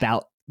probably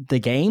about the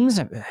games.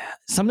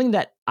 Something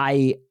that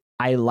I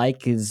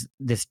like is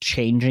this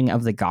changing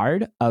of the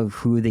guard of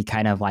who the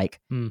kind of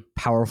like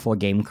powerful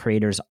game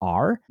creators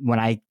are. When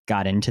I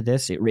got into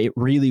this, it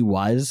really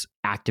was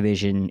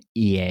Activision,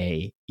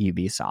 EA,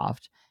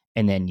 Ubisoft,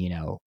 and then,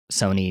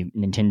 Sony,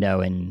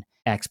 Nintendo, and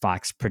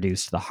Xbox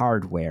produced the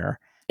hardware.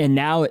 And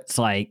now it's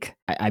like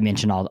I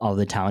mentioned all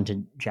the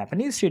talented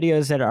Japanese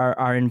studios that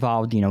are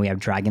involved. We have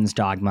Dragon's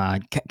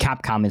Dogma.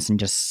 Capcom is in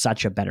just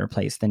such a better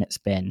place than it's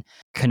been.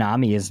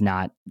 Konami is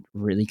not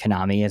really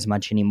Konami as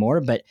much anymore,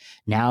 but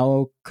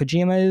now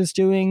Kojima is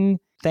doing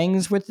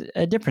things with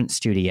a different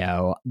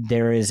studio.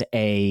 There is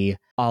a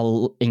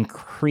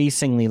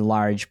increasingly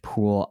large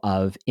pool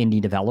of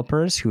indie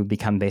developers who have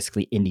become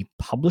basically indie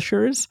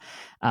publishers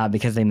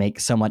because they make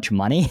so much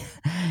money.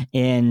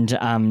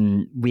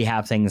 And we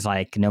have things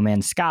like No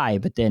Man's Sky,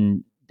 but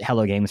then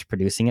Hello Games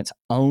producing its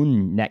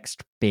own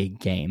next big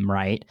game,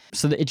 right?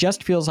 So it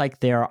just feels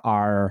like there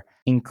are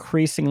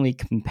increasingly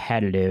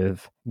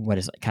competitive, what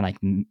is it, kind of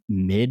like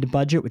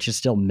mid-budget, which is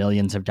still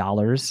millions of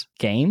dollars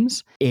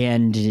games.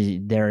 And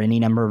there are any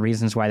number of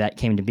reasons why that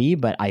came to be,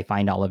 but I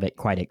find all of it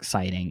quite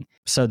exciting.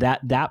 So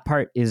that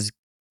part is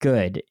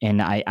good,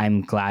 and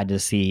I'm glad to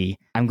see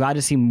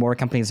more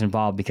companies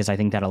involved, because I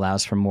think that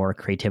allows for more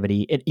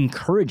creativity. It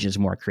encourages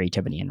more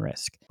creativity and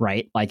risk,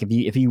 right? Like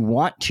if you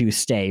want to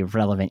stay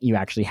relevant, you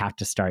actually have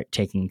to start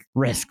taking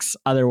risks.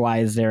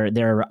 Otherwise, there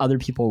are other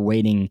people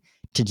waiting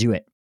to do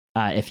it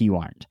if you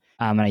aren't.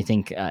 And I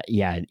think,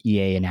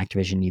 EA and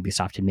Activision,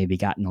 Ubisoft had maybe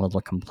gotten a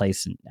little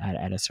complacent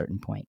at a certain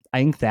point.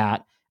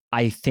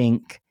 I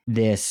think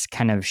this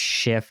kind of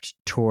shift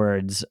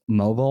towards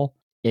mobile,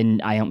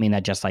 and I don't mean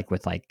that just like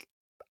with like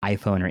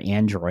iPhone or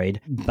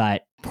Android,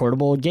 but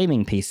portable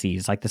gaming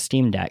PCs like the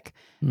Steam Deck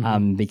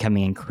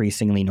becoming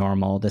increasingly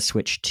normal, the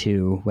Switch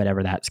 2,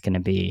 whatever that's going to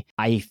be.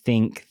 I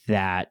think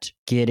that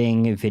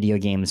getting video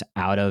games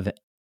out of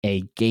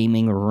a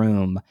gaming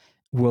room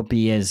will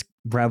be as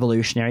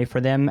revolutionary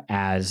for them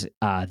as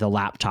the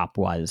laptop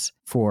was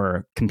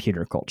for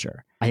computer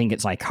culture. I think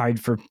it's like hard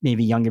for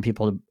maybe younger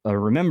people to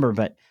remember,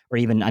 or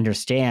even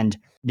understand.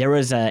 There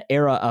was an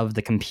era of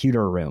the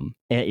computer room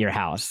at your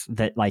house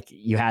that like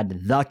you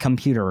had the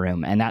computer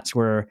room, and that's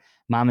where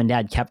mom and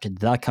dad kept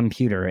the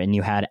computer, and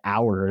you had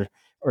hour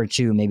or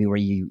two maybe where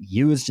you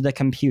used the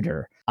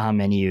computer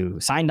and you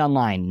signed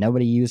online.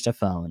 Nobody used a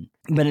phone.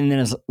 But then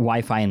as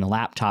Wi-Fi and the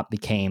laptop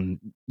became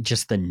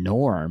just the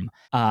norm,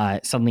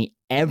 suddenly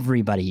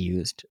everybody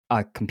used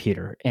a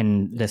computer,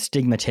 and the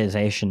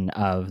stigmatization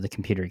of the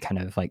computer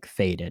kind of like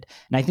faded.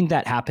 And I think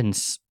that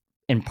happens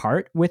in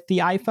part with the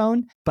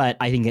iPhone, but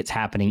I think it's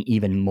happening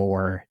even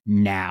more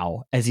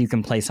now as you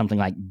can play something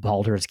like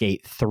Baldur's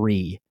Gate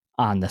 3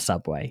 on the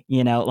subway.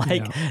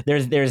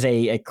 There's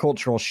a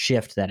cultural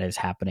shift that is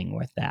happening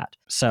with that.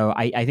 So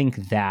I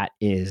think that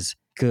is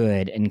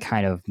good and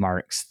kind of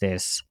marks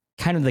this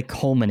kind of the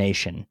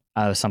culmination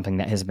of something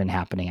that has been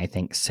happening, I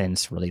think,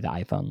 since really the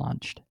iPhone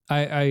launched.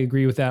 I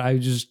agree with that. I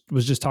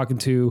was just talking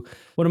to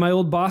one of my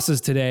old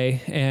bosses today,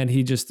 and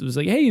he just was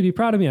like, "Hey, you'd be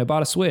proud of me. I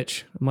bought a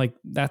Switch." I'm like,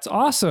 "That's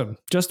awesome!"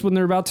 Just when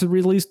they're about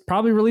to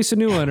probably release a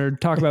new one or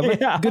talk about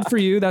it. Yeah. Good for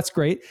you. That's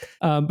great.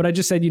 But I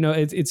just said,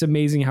 it's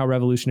amazing how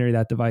revolutionary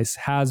that device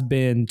has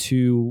been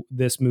to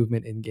this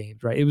movement in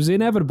games. Right? It was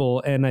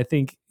inevitable, and I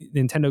think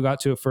Nintendo got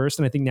to it first,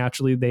 and I think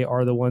naturally they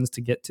are the ones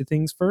to get to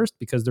things first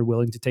because they're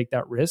willing to take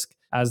that risk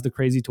as the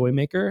crazy toy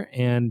maker.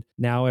 And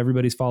now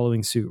everybody's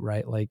following suit.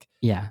 Right? Like,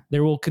 yeah,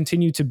 there will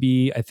continue to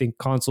be, I think,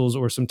 consoles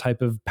or some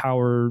type of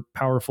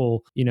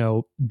powerful,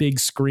 big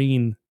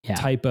screen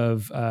type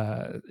of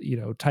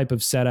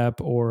setup,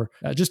 or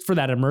just for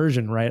that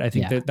immersion, right? I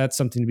think that's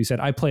something to be said.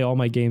 I play all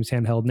my games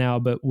handheld now,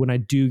 but when I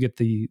do get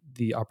the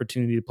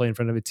opportunity to play in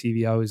front of a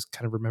TV, I always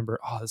kind of remember,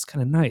 oh, that's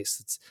kind of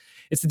nice.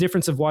 It's the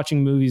difference of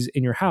watching movies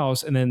in your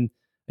house, and then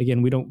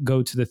again, we don't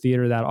go to the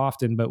theater that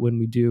often, but when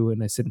we do,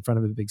 and I sit in front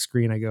of a big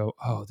screen, I go,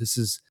 oh,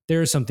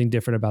 there is something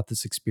different about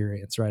this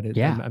experience, right?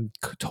 I'm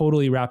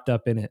totally wrapped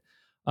up in it.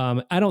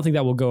 I don't think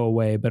that will go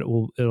away, but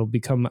it'll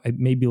become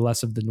maybe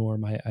less of the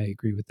norm. I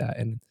agree with that.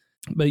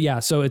 But yeah,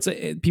 so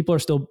people are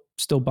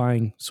still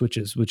buying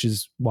Switches, which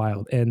is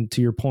wild. And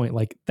to your point,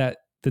 like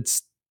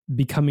that's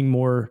becoming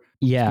more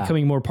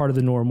part of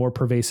the norm, more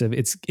pervasive.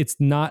 It's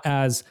not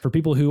as, for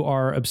people who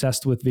are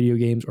obsessed with video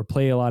games or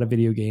play a lot of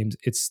video games,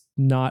 it's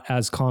not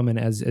as common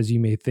as you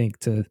may think.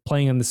 To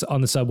playing on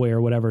the subway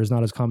or whatever is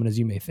not as common as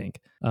you may think.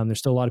 There's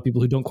still a lot of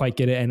people who don't quite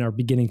get it and are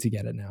beginning to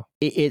get it now.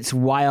 It's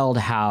wild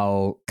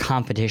how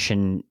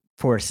competition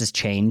forces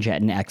change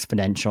at an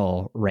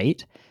exponential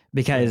rate,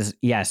 because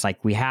yes,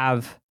 like we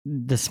have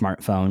the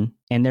smartphone,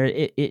 and there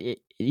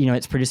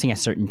it's producing a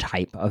certain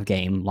type of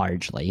game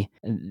largely,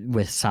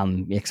 with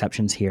some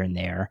exceptions here and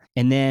there.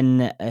 And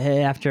then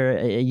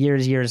after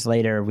years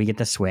later, we get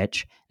the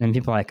Switch, and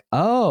people are like,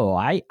 oh,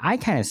 I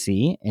kind of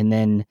see. And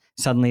then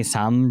suddenly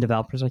some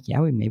developers are like, yeah,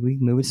 maybe we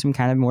move some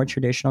kind of more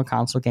traditional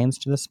console games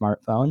to the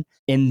smartphone.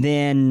 And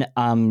then,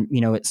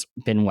 it's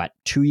been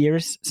 2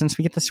 years since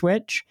we get the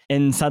Switch.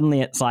 And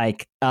suddenly it's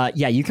like,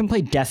 you can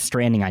play Death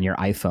Stranding on your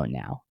iPhone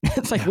now.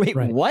 It's like, wait,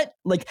 right. What?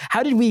 Like,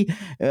 how did we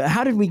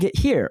get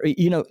here?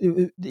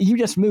 You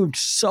just moved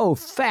so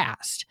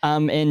fast.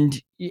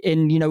 And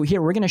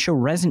here we're going to show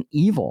Resident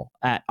Evil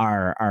at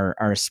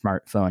our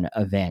smartphone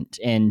event,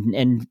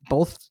 and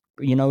both,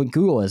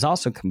 Google is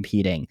also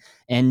competing,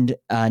 and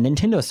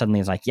Nintendo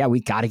suddenly is like, yeah,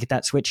 we got to get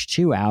that Switch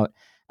 2 out,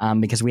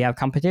 because we have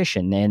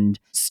competition, and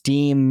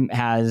Steam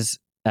has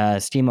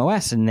Steam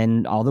OS, and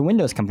then all the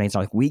Windows companies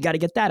are like, we got to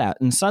get that out,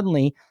 and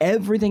suddenly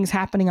everything's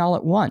happening all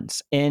at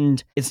once,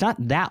 and it's not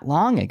that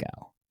long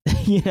ago.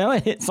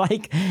 It's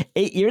like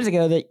 8 years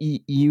ago that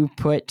you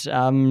put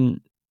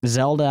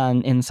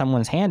Zelda in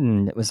someone's hand,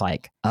 and it was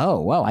like, oh,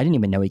 whoa, I didn't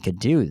even know we could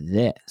do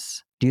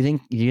this. Do you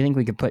think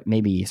we could put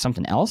maybe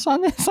something else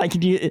on this? Like,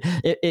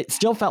 it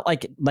still felt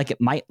like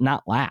it might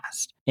not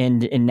last.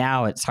 And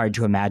now it's hard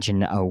to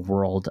imagine a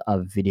world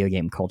of video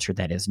game culture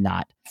that is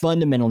not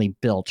fundamentally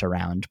built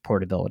around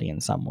portability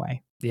in some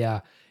way.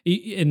 Yeah.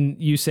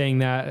 And you saying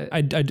that,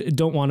 I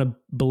don't want to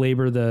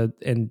belabor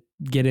and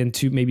get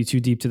into maybe too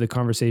deep to the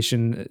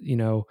conversation,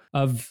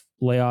 of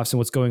layoffs and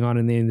what's going on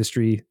in the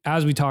industry.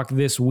 As we talk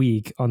this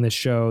week on this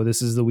show,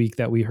 this is the week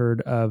that we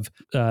heard of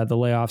the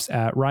layoffs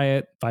at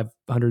Riot,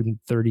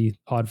 530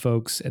 odd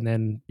folks. And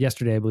then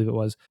yesterday, I believe it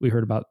was, we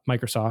heard about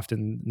Microsoft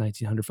and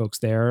 1,900 folks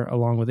there,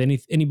 along with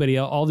anybody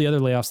else, all the other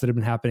layoffs that have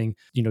been happening,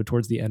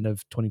 towards the end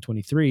of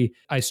 2023.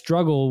 I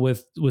struggle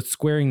with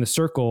squaring the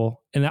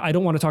circle, and I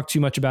don't want to talk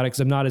too much about it because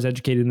I'm not as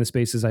educated in the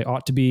space as I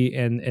ought to be,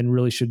 and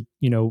really should,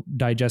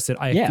 digest it.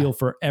 I feel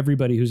for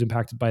everybody who's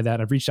impacted by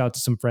that. I've reached out to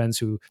some friends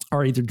who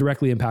are either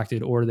directly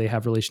impacted or they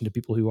have relation to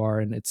people who are,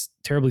 and it's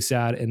terribly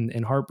sad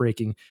and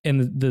heartbreaking.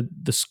 And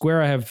the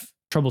square I have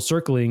trouble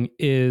circling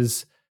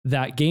is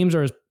that games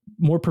are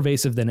more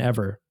pervasive than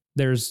ever.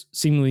 There's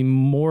seemingly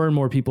more and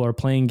more people are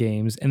playing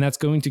games, and that's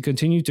going to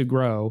continue to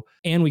grow,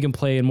 and we can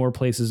play in more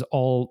places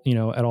all,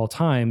 at all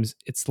times.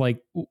 It's like,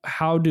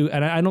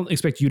 and I don't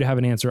expect you to have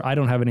an answer. I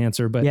don't have an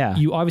answer, but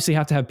you obviously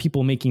have to have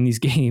people making these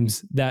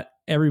games that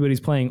everybody's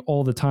playing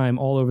all the time,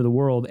 all over the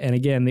world. And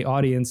again, the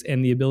audience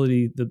and the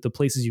ability, the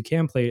places you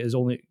can play is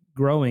only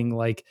growing.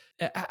 Like,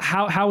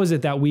 how is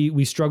it that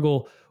we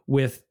struggle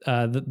with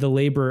the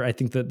labor? I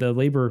think that the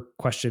labor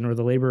question, or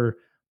the labor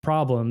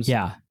problems,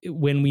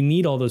 when we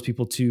need all those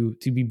people to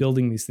be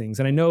building these things.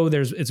 And I know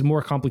it's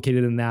more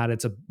complicated than that.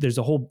 There's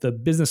the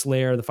business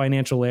layer, the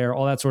financial layer,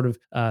 all that sort of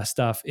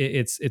stuff.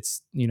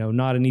 It's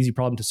not an easy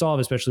problem to solve,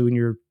 especially when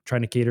you're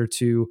trying to cater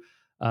to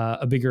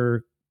a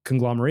bigger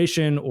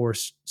conglomeration or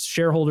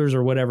shareholders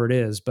or whatever it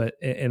is.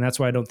 And that's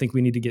why I don't think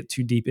we need to get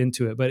too deep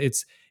into it. But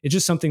it's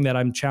just something that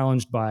I'm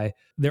challenged by.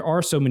 There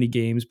are so many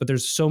games, but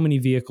there's so many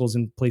vehicles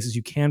and places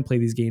you can play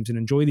these games and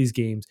enjoy these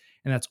games.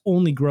 And that's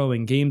only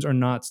growing. Games are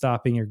not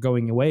stopping or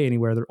going away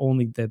anywhere. They're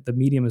only that the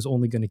medium is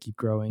only going to keep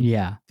growing.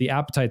 Yeah. The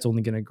appetite's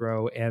only going to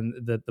grow, and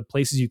the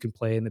places you can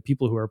play and the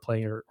people who are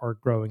playing are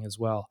growing as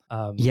well.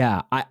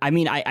 I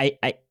mean,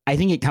 I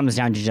think it comes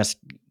down to just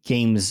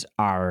games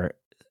are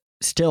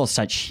still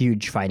such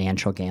huge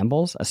financial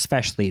gambles,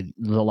 especially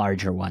the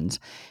larger ones.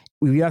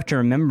 You have to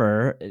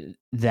remember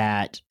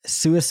that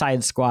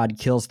Suicide Squad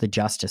Kills the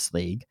Justice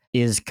League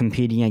is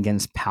competing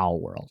against Pal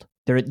World.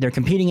 They're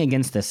competing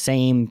against the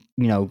same,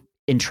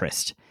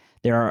 interest.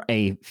 There are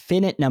a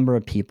finite number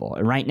of people.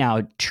 And right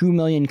now, 2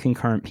 million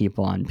concurrent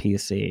people on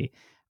PC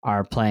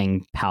are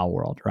playing Pal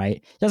World,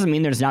 right? Doesn't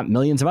mean there's not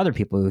millions of other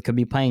people who could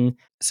be playing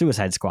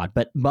Suicide Squad,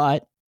 but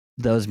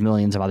those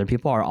millions of other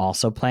people are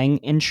also playing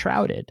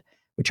Enshrouded,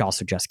 which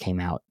also just came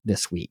out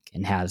this week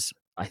and has,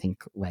 I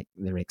think, like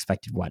they're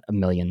expected, 1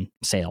 million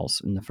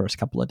sales in the first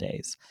couple of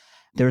days.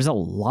 There's a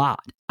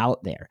lot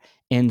out there.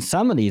 And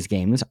some of these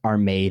games are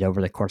made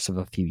over the course of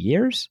a few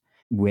years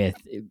with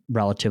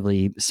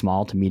relatively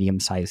small to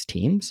medium-sized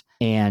teams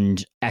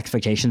and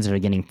expectations that are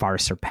getting far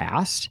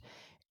surpassed.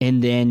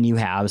 And then you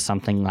have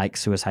something like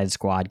Suicide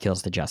Squad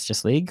Kills the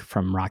Justice League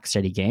from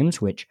Rocksteady Games,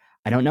 which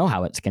I don't know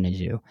how it's going to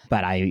do,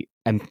 but I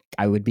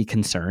would be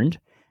concerned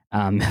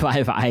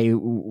if I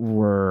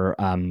were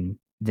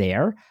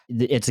there.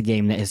 It's a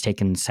game that has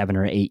taken 7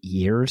 or 8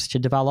 years to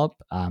develop.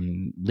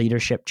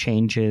 Leadership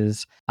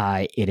changes.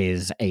 It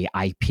is a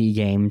IP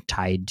game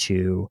tied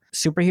to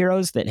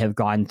superheroes that have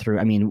gone through.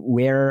 I mean,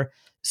 where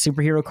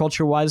superhero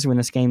culture was when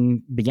this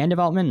game began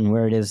development and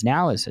where it is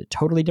now is a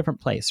totally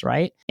different place,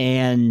 right?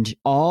 And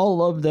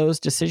all of those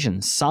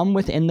decisions, some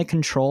within the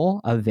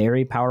control of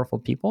very powerful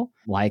people,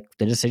 like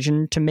the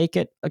decision to make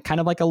it a kind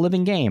of like a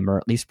living game, or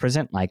at least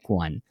present like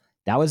one.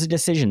 That was a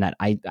decision that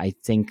I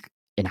think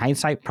in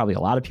hindsight, probably a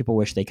lot of people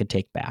wish they could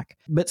take back.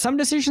 But some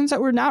decisions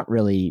that were not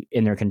really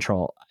in their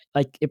control,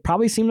 like it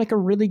probably seemed like a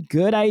really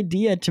good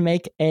idea to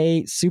make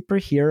a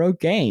superhero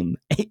game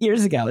 8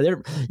 years ago.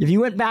 If you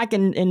went back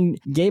and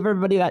gave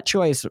everybody that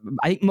choice,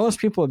 I think most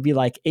people would be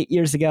like 8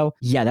 years ago,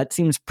 yeah, that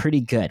seems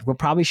pretty good. We'll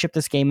probably ship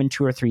this game in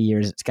 2 or 3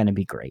 years. It's going to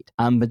be great.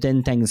 But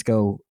then things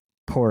go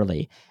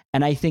poorly.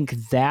 And I think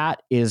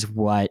that is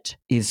what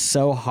is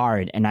so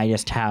hard. And I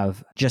just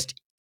have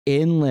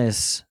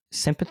endless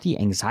sympathy,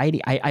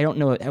 anxiety. I don't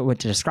know what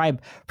to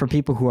describe for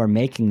people who are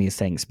making these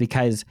things,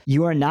 because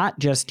you are not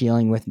just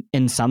dealing with,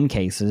 in some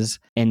cases,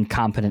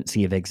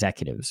 incompetency of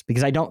executives,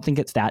 because I don't think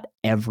it's that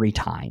every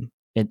time.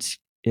 It's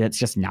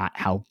just not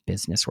how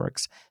business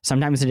works.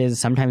 Sometimes it is,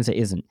 sometimes it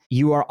isn't.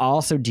 You are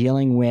also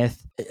dealing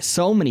with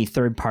so many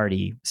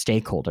third-party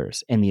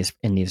stakeholders in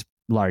these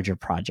larger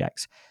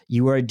projects.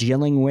 You are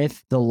dealing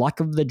with the luck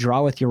of the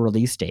draw with your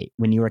release date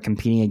when you are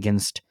competing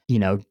against,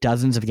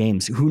 dozens of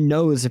games. Who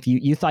knows if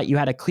you thought you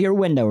had a clear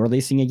window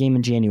releasing a game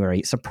in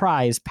January.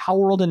 Surprise,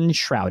 Palworld and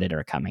Enshrouded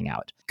are coming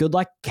out. Good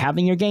luck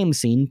having your game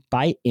seen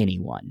by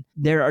anyone.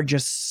 There are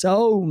just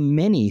so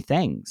many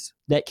things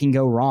that can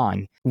go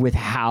wrong with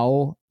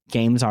how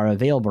games are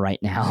available right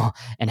now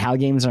and how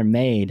games are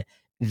made,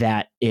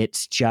 that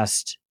it's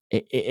just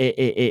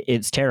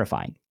it's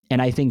terrifying.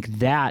 And I think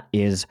that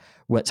is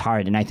what's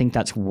hard. And I think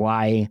that's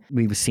why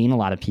we've seen a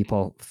lot of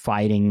people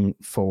fighting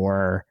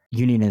for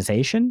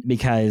unionization,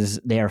 because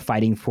they are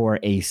fighting for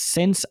a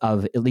sense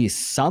of at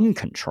least some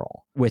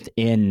control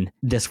within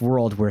this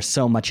world where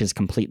so much is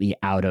completely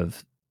out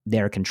of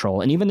their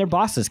control and even their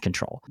boss's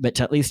control. But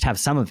to at least have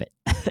some of it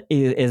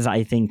is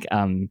I think,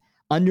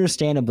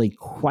 understandably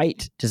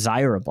quite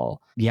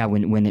desirable. Yeah,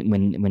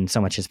 when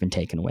so much has been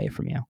taken away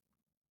from you.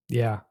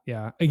 Yeah.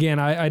 Again,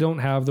 I don't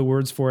have the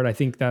words for it. I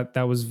think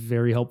that was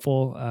very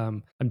helpful.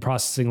 I'm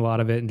processing a lot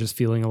of it and just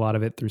feeling a lot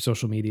of it through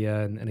social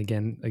media. And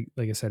again,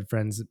 like I said,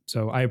 friends.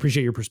 So I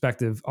appreciate your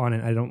perspective on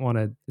it. I don't want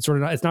to,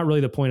 it's not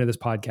really the point of this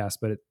podcast,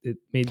 but it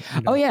made,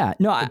 oh yeah,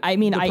 no, I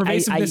mean, the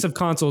pervasiveness of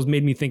consoles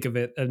made me think of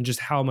it and just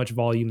how much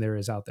volume there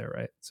is out there.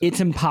 Right. So. It's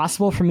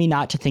impossible for me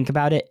not to think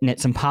about it. And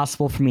it's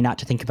impossible for me not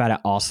to think about it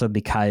also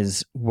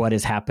because what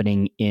is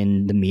happening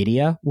in the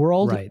media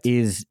world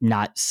is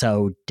not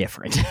so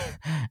different.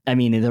 I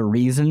mean, the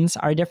reasons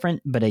are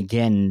different, but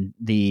again,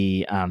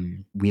 we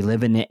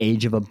live in an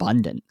age of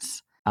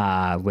abundance,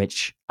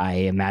 which I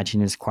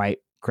imagine is quite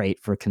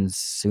great for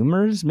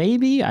consumers,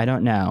 maybe. I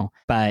don't know.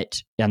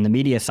 But on the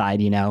media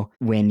side,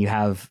 when you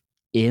have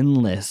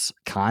endless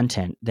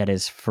content that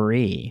is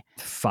free,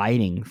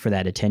 fighting for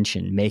that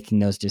attention, making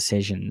those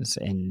decisions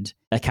and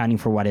accounting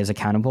for what is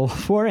accountable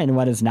for and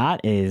what is not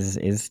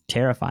is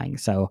terrifying.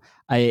 So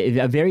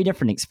a very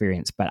different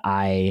experience, but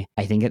I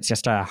think it's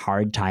just a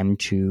hard time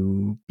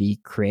to be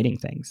creating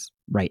things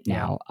right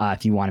now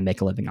if you want to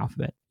make a living off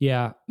of it.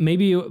 Yeah,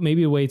 maybe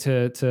a way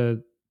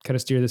to kind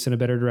of steer this in a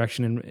better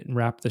direction and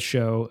wrap the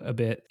show a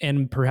bit.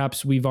 And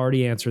perhaps we've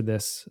already answered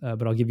this,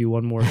 but I'll give you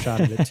one more shot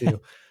at it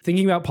too.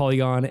 Thinking about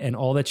Polygon and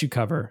all that you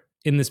cover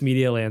in this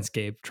media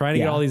landscape, trying to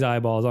get all these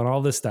eyeballs on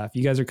all this stuff.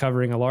 You guys are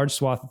covering a large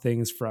swath of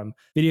things, from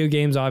video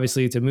games,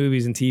 obviously, to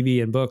movies and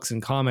TV and books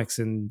and comics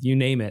and you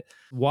name it.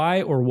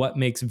 Why or what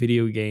makes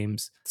video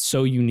games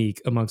so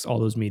unique amongst all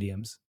those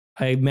mediums?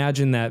 I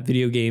imagine that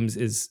video games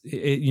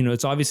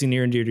it's obviously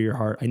near and dear to your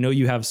heart. I know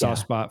you have a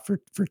soft spot for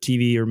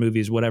TV or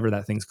movies, whatever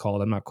that thing's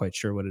called. I'm not quite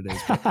sure what it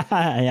is. But,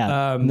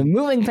 the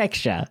moving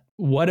picture.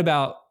 What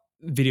about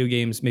video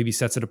games maybe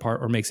sets it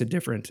apart or makes it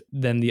different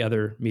than the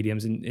other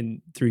mediums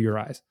in through your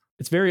eyes?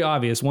 It's very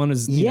obvious. One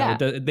is,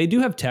 they do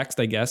have text,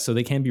 I guess, so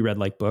they can be read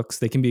like books.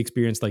 They can be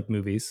experienced like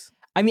movies.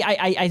 I mean,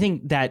 I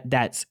think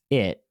that's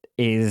it,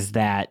 is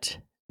that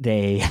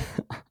they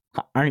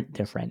aren't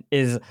different.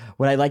 Is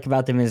what I like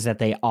about them is that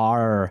they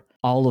are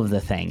all of the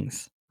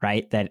things,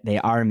 right? That they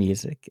are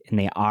music and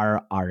they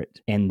are art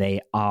and they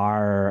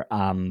are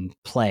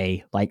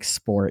play, like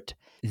sport,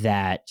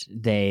 that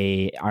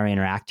they are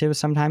interactive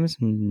sometimes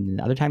and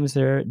other times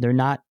they're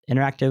not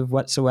interactive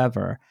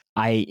whatsoever.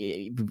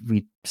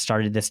 We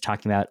started this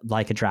talking about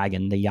Like a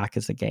Dragon, the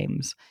Yakuza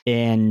games.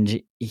 And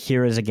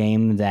here is a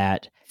game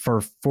that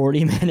for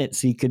 40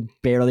 minutes, you could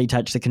barely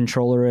touch the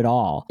controller at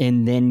all.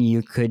 And then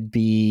you could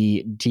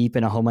be deep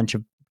in a whole bunch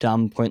of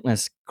dumb,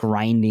 pointless,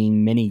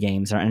 grinding mini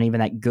games that aren't even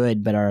that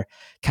good, but are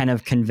kind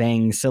of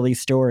conveying silly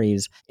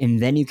stories.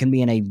 And then you can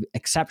be in a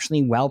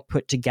exceptionally well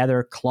put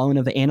together clone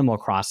of Animal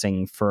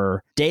Crossing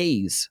for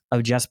days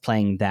of just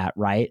playing that,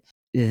 right?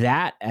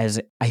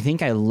 I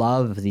think I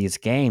love these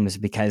games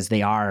because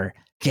they are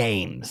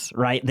games,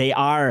 right?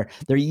 They're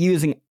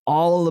using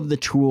all of the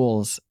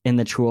tools in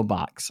the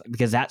toolbox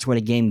because that's what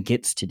a game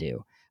gets to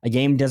do. A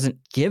game doesn't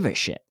give a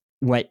shit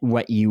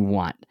what you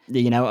want.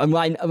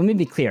 Let me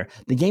be clear.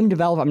 The game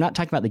developer, I'm not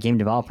talking about the game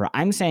developer.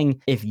 I'm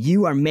saying if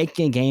you are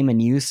making a game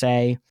and you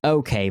say,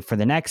 okay, for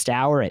the next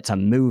hour, it's a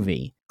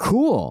movie.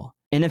 Cool.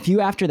 And if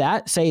you after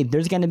that say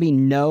there's going to be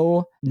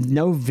no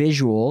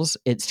visuals,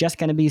 it's just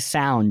going to be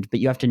sound, but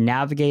you have to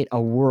navigate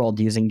a world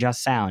using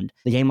just sound,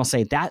 the game will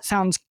say, that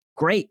sounds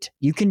great.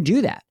 You can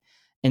do that.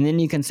 And then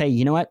you can say,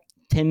 you know what?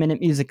 10-minute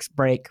music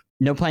break,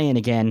 no playing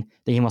again.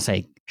 The game will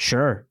say,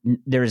 sure,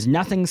 there is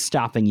nothing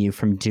stopping you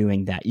from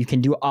doing that. You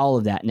can do all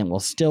of that and it will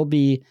still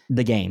be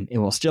the game. It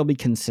will still be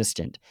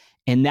consistent.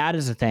 And that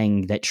is a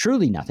thing that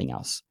truly nothing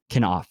else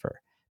can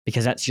offer,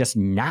 because that's just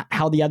not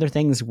how the other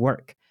things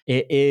work.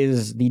 It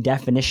is the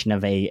definition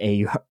of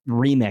a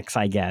remix,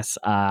 I guess,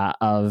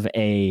 of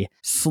a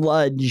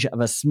sludge, of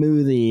a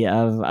smoothie,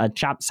 of a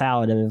chopped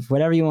salad, of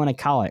whatever you want to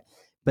call it.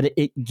 But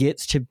it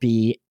gets to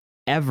be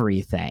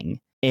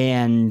everything.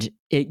 And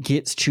it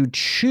gets to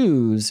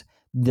choose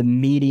the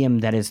medium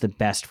that is the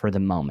best for the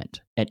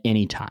moment at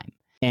any time.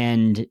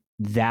 And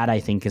that,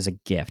 I think, is a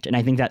gift. And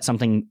I think that's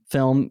something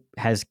film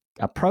has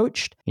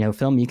approached.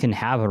 Film, you can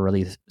have a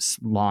really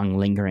long,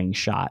 lingering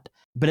shot.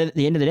 But at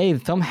the end of the day, the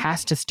film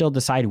has to still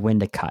decide when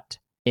to cut.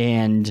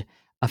 And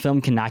a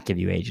film cannot give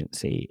you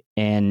agency.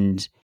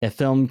 And a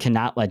film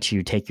cannot let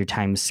you take your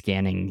time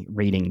scanning,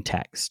 reading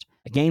text.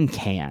 A game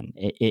can.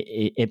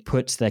 It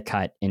puts the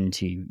cut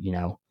into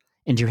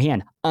your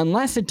hand,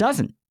 unless it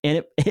doesn't.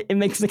 And it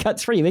makes the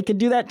cuts for you. It can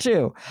do that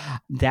too.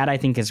 That, I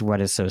think, is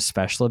what is so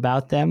special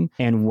about them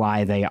and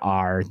why they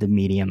are the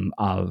medium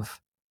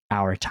of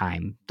our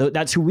time.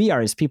 That's who we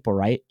are as people,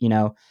 right?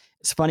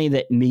 It's funny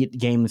that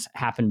games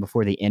happened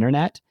before the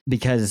internet,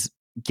 because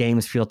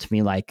games feel to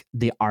me like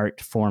the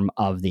art form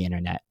of the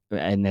internet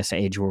in this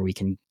age where we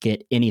can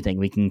get anything.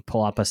 We can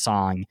pull up a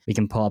song, we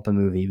can pull up a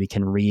movie, we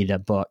can read a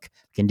book,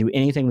 we can do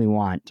anything we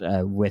want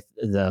with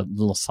the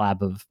little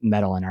slab of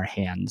metal in our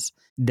hands.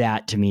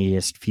 That to me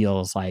just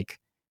feels like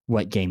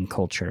what game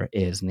culture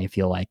is, and they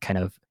feel like kind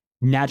of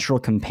natural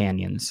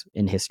companions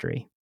in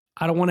history.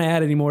 I don't want to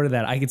add any more to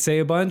that. I could say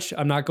a bunch.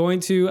 I'm not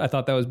going to. I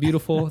thought that was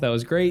beautiful. That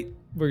was great.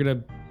 We're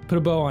going to put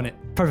a bow on it.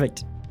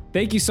 Perfect.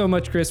 Thank you so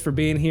much, Chris, for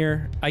being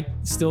here.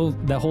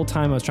 That whole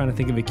time I was trying to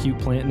think of a cute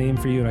plant name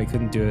for you and I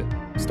couldn't do it.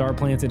 Star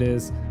Plant it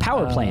is.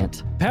 Power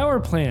Plant. Power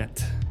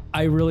Plant.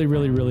 I really,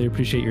 really, really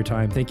appreciate your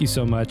time. Thank you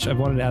so much. I've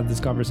wanted to have this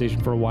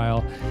conversation for a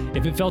while.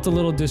 If it felt a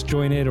little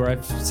disjointed or I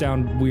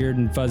sound weird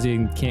and fuzzy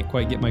and can't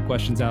quite get my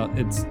questions out,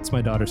 it's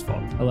my daughter's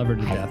fault. I love her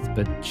to death,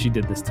 but she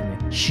did this to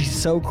me. She's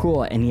so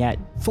cool and yet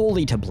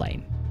fully to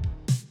blame.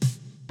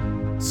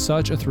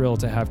 Such a thrill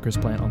to have Chris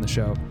Plante on the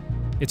show.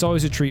 It's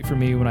always a treat for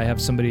me when I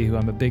have somebody who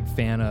I'm a big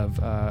fan of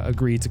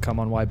agree to come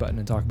on Y Button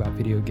and talk about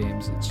video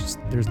games. It's just,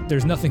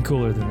 there's nothing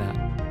cooler than that.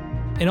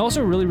 And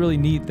also really, really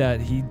neat that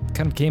he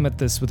kind of came at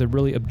this with a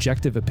really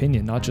objective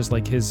opinion, not just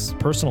like his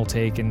personal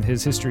take and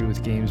his history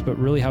with games, but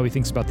really how he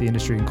thinks about the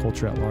industry and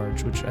culture at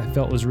large, which I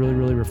felt was really,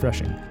 really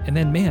refreshing. And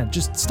then, man,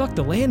 just stuck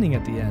the landing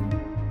at the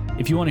end.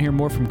 If you want to hear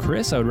more from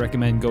Chris, I would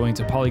recommend going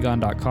to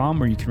Polygon.com,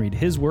 where you can read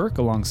his work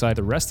alongside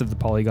the rest of the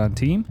Polygon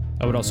team.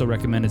 I would also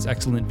recommend his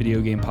excellent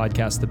video game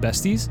podcast, The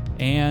Besties.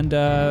 And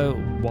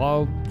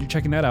while you're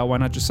checking that out, why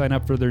not just sign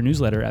up for their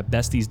newsletter at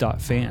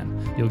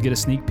besties.fan. You'll get a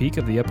sneak peek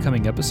of the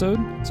upcoming episode.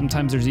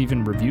 Sometimes there's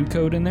even review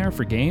code in there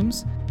for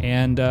games,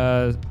 and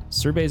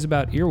surveys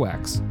about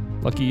earwax.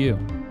 Lucky you.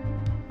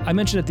 I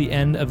mentioned at the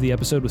end of the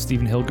episode with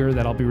Stephen Hilger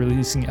that I'll be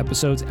releasing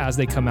episodes as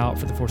they come out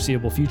for the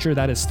foreseeable future.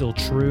 That is still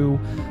true.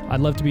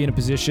 I'd love to be in a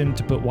position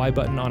to put Y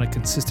Button on a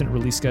consistent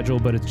release schedule,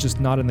 but it's just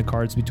not in the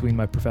cards between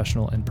my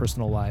professional and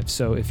personal lives.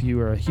 So if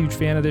you are a huge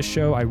fan of this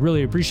show, I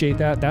really appreciate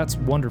that. That's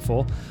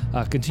wonderful.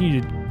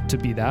 Continue to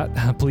be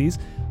that, please.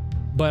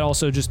 But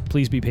also just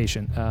please be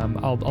patient.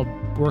 I'll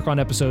work on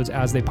episodes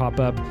as they pop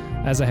up,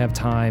 as I have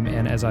time,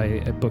 and as I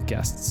book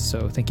guests.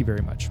 So thank you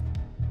very much.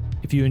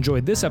 If you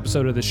enjoyed this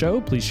episode of the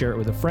show, please share it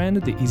with a friend.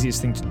 The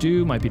easiest thing to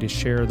do might be to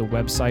share the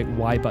website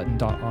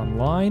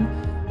ybutton.online.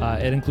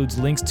 It includes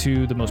links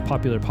to the most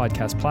popular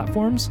podcast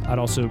platforms. I'd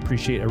also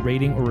appreciate a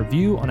rating or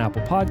review on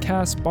Apple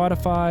Podcasts,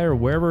 Spotify, or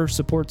wherever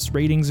supports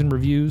ratings and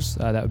reviews.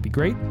 That would be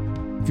great.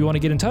 If you want to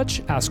get in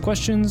touch, ask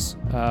questions,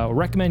 or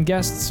recommend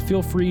guests,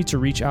 feel free to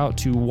reach out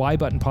to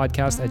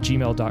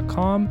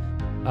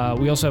ybuttonpodcast@gmail.com.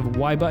 We also have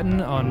Y Button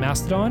on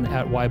Mastodon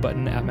at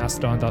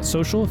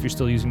ybutton@mastodon.social if you're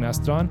still using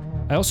Mastodon.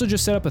 I also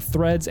just set up a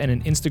Threads and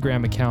an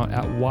Instagram account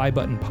at Y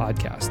Button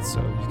Podcast,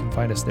 so you can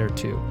find us there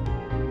too.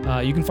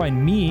 You can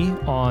find me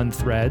on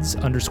Threads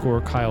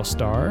 _Kyle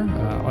Starr,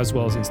 as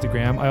well as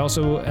Instagram. I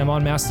also am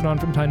on Mastodon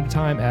from time to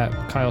time at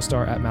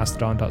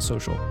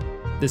kylestarr@mastodon.social.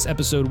 This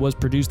episode was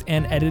produced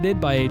and edited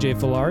by AJ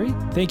Filari.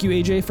 Thank you,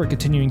 AJ, for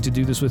continuing to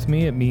do this with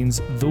me. It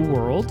means the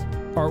world.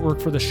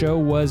 Artwork for the show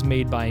was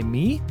made by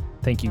me.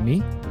 Thank you,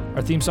 me.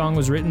 Our theme song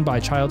was written by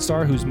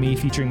Childstar, who's me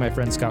featuring my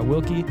friend Scott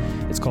Wilkie.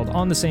 It's called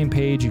On the Same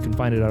Page. You can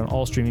find it on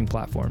all streaming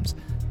platforms.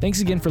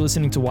 Thanks again for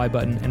listening to Y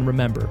Button, and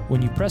remember,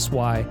 when you press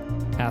Y,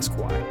 ask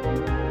why.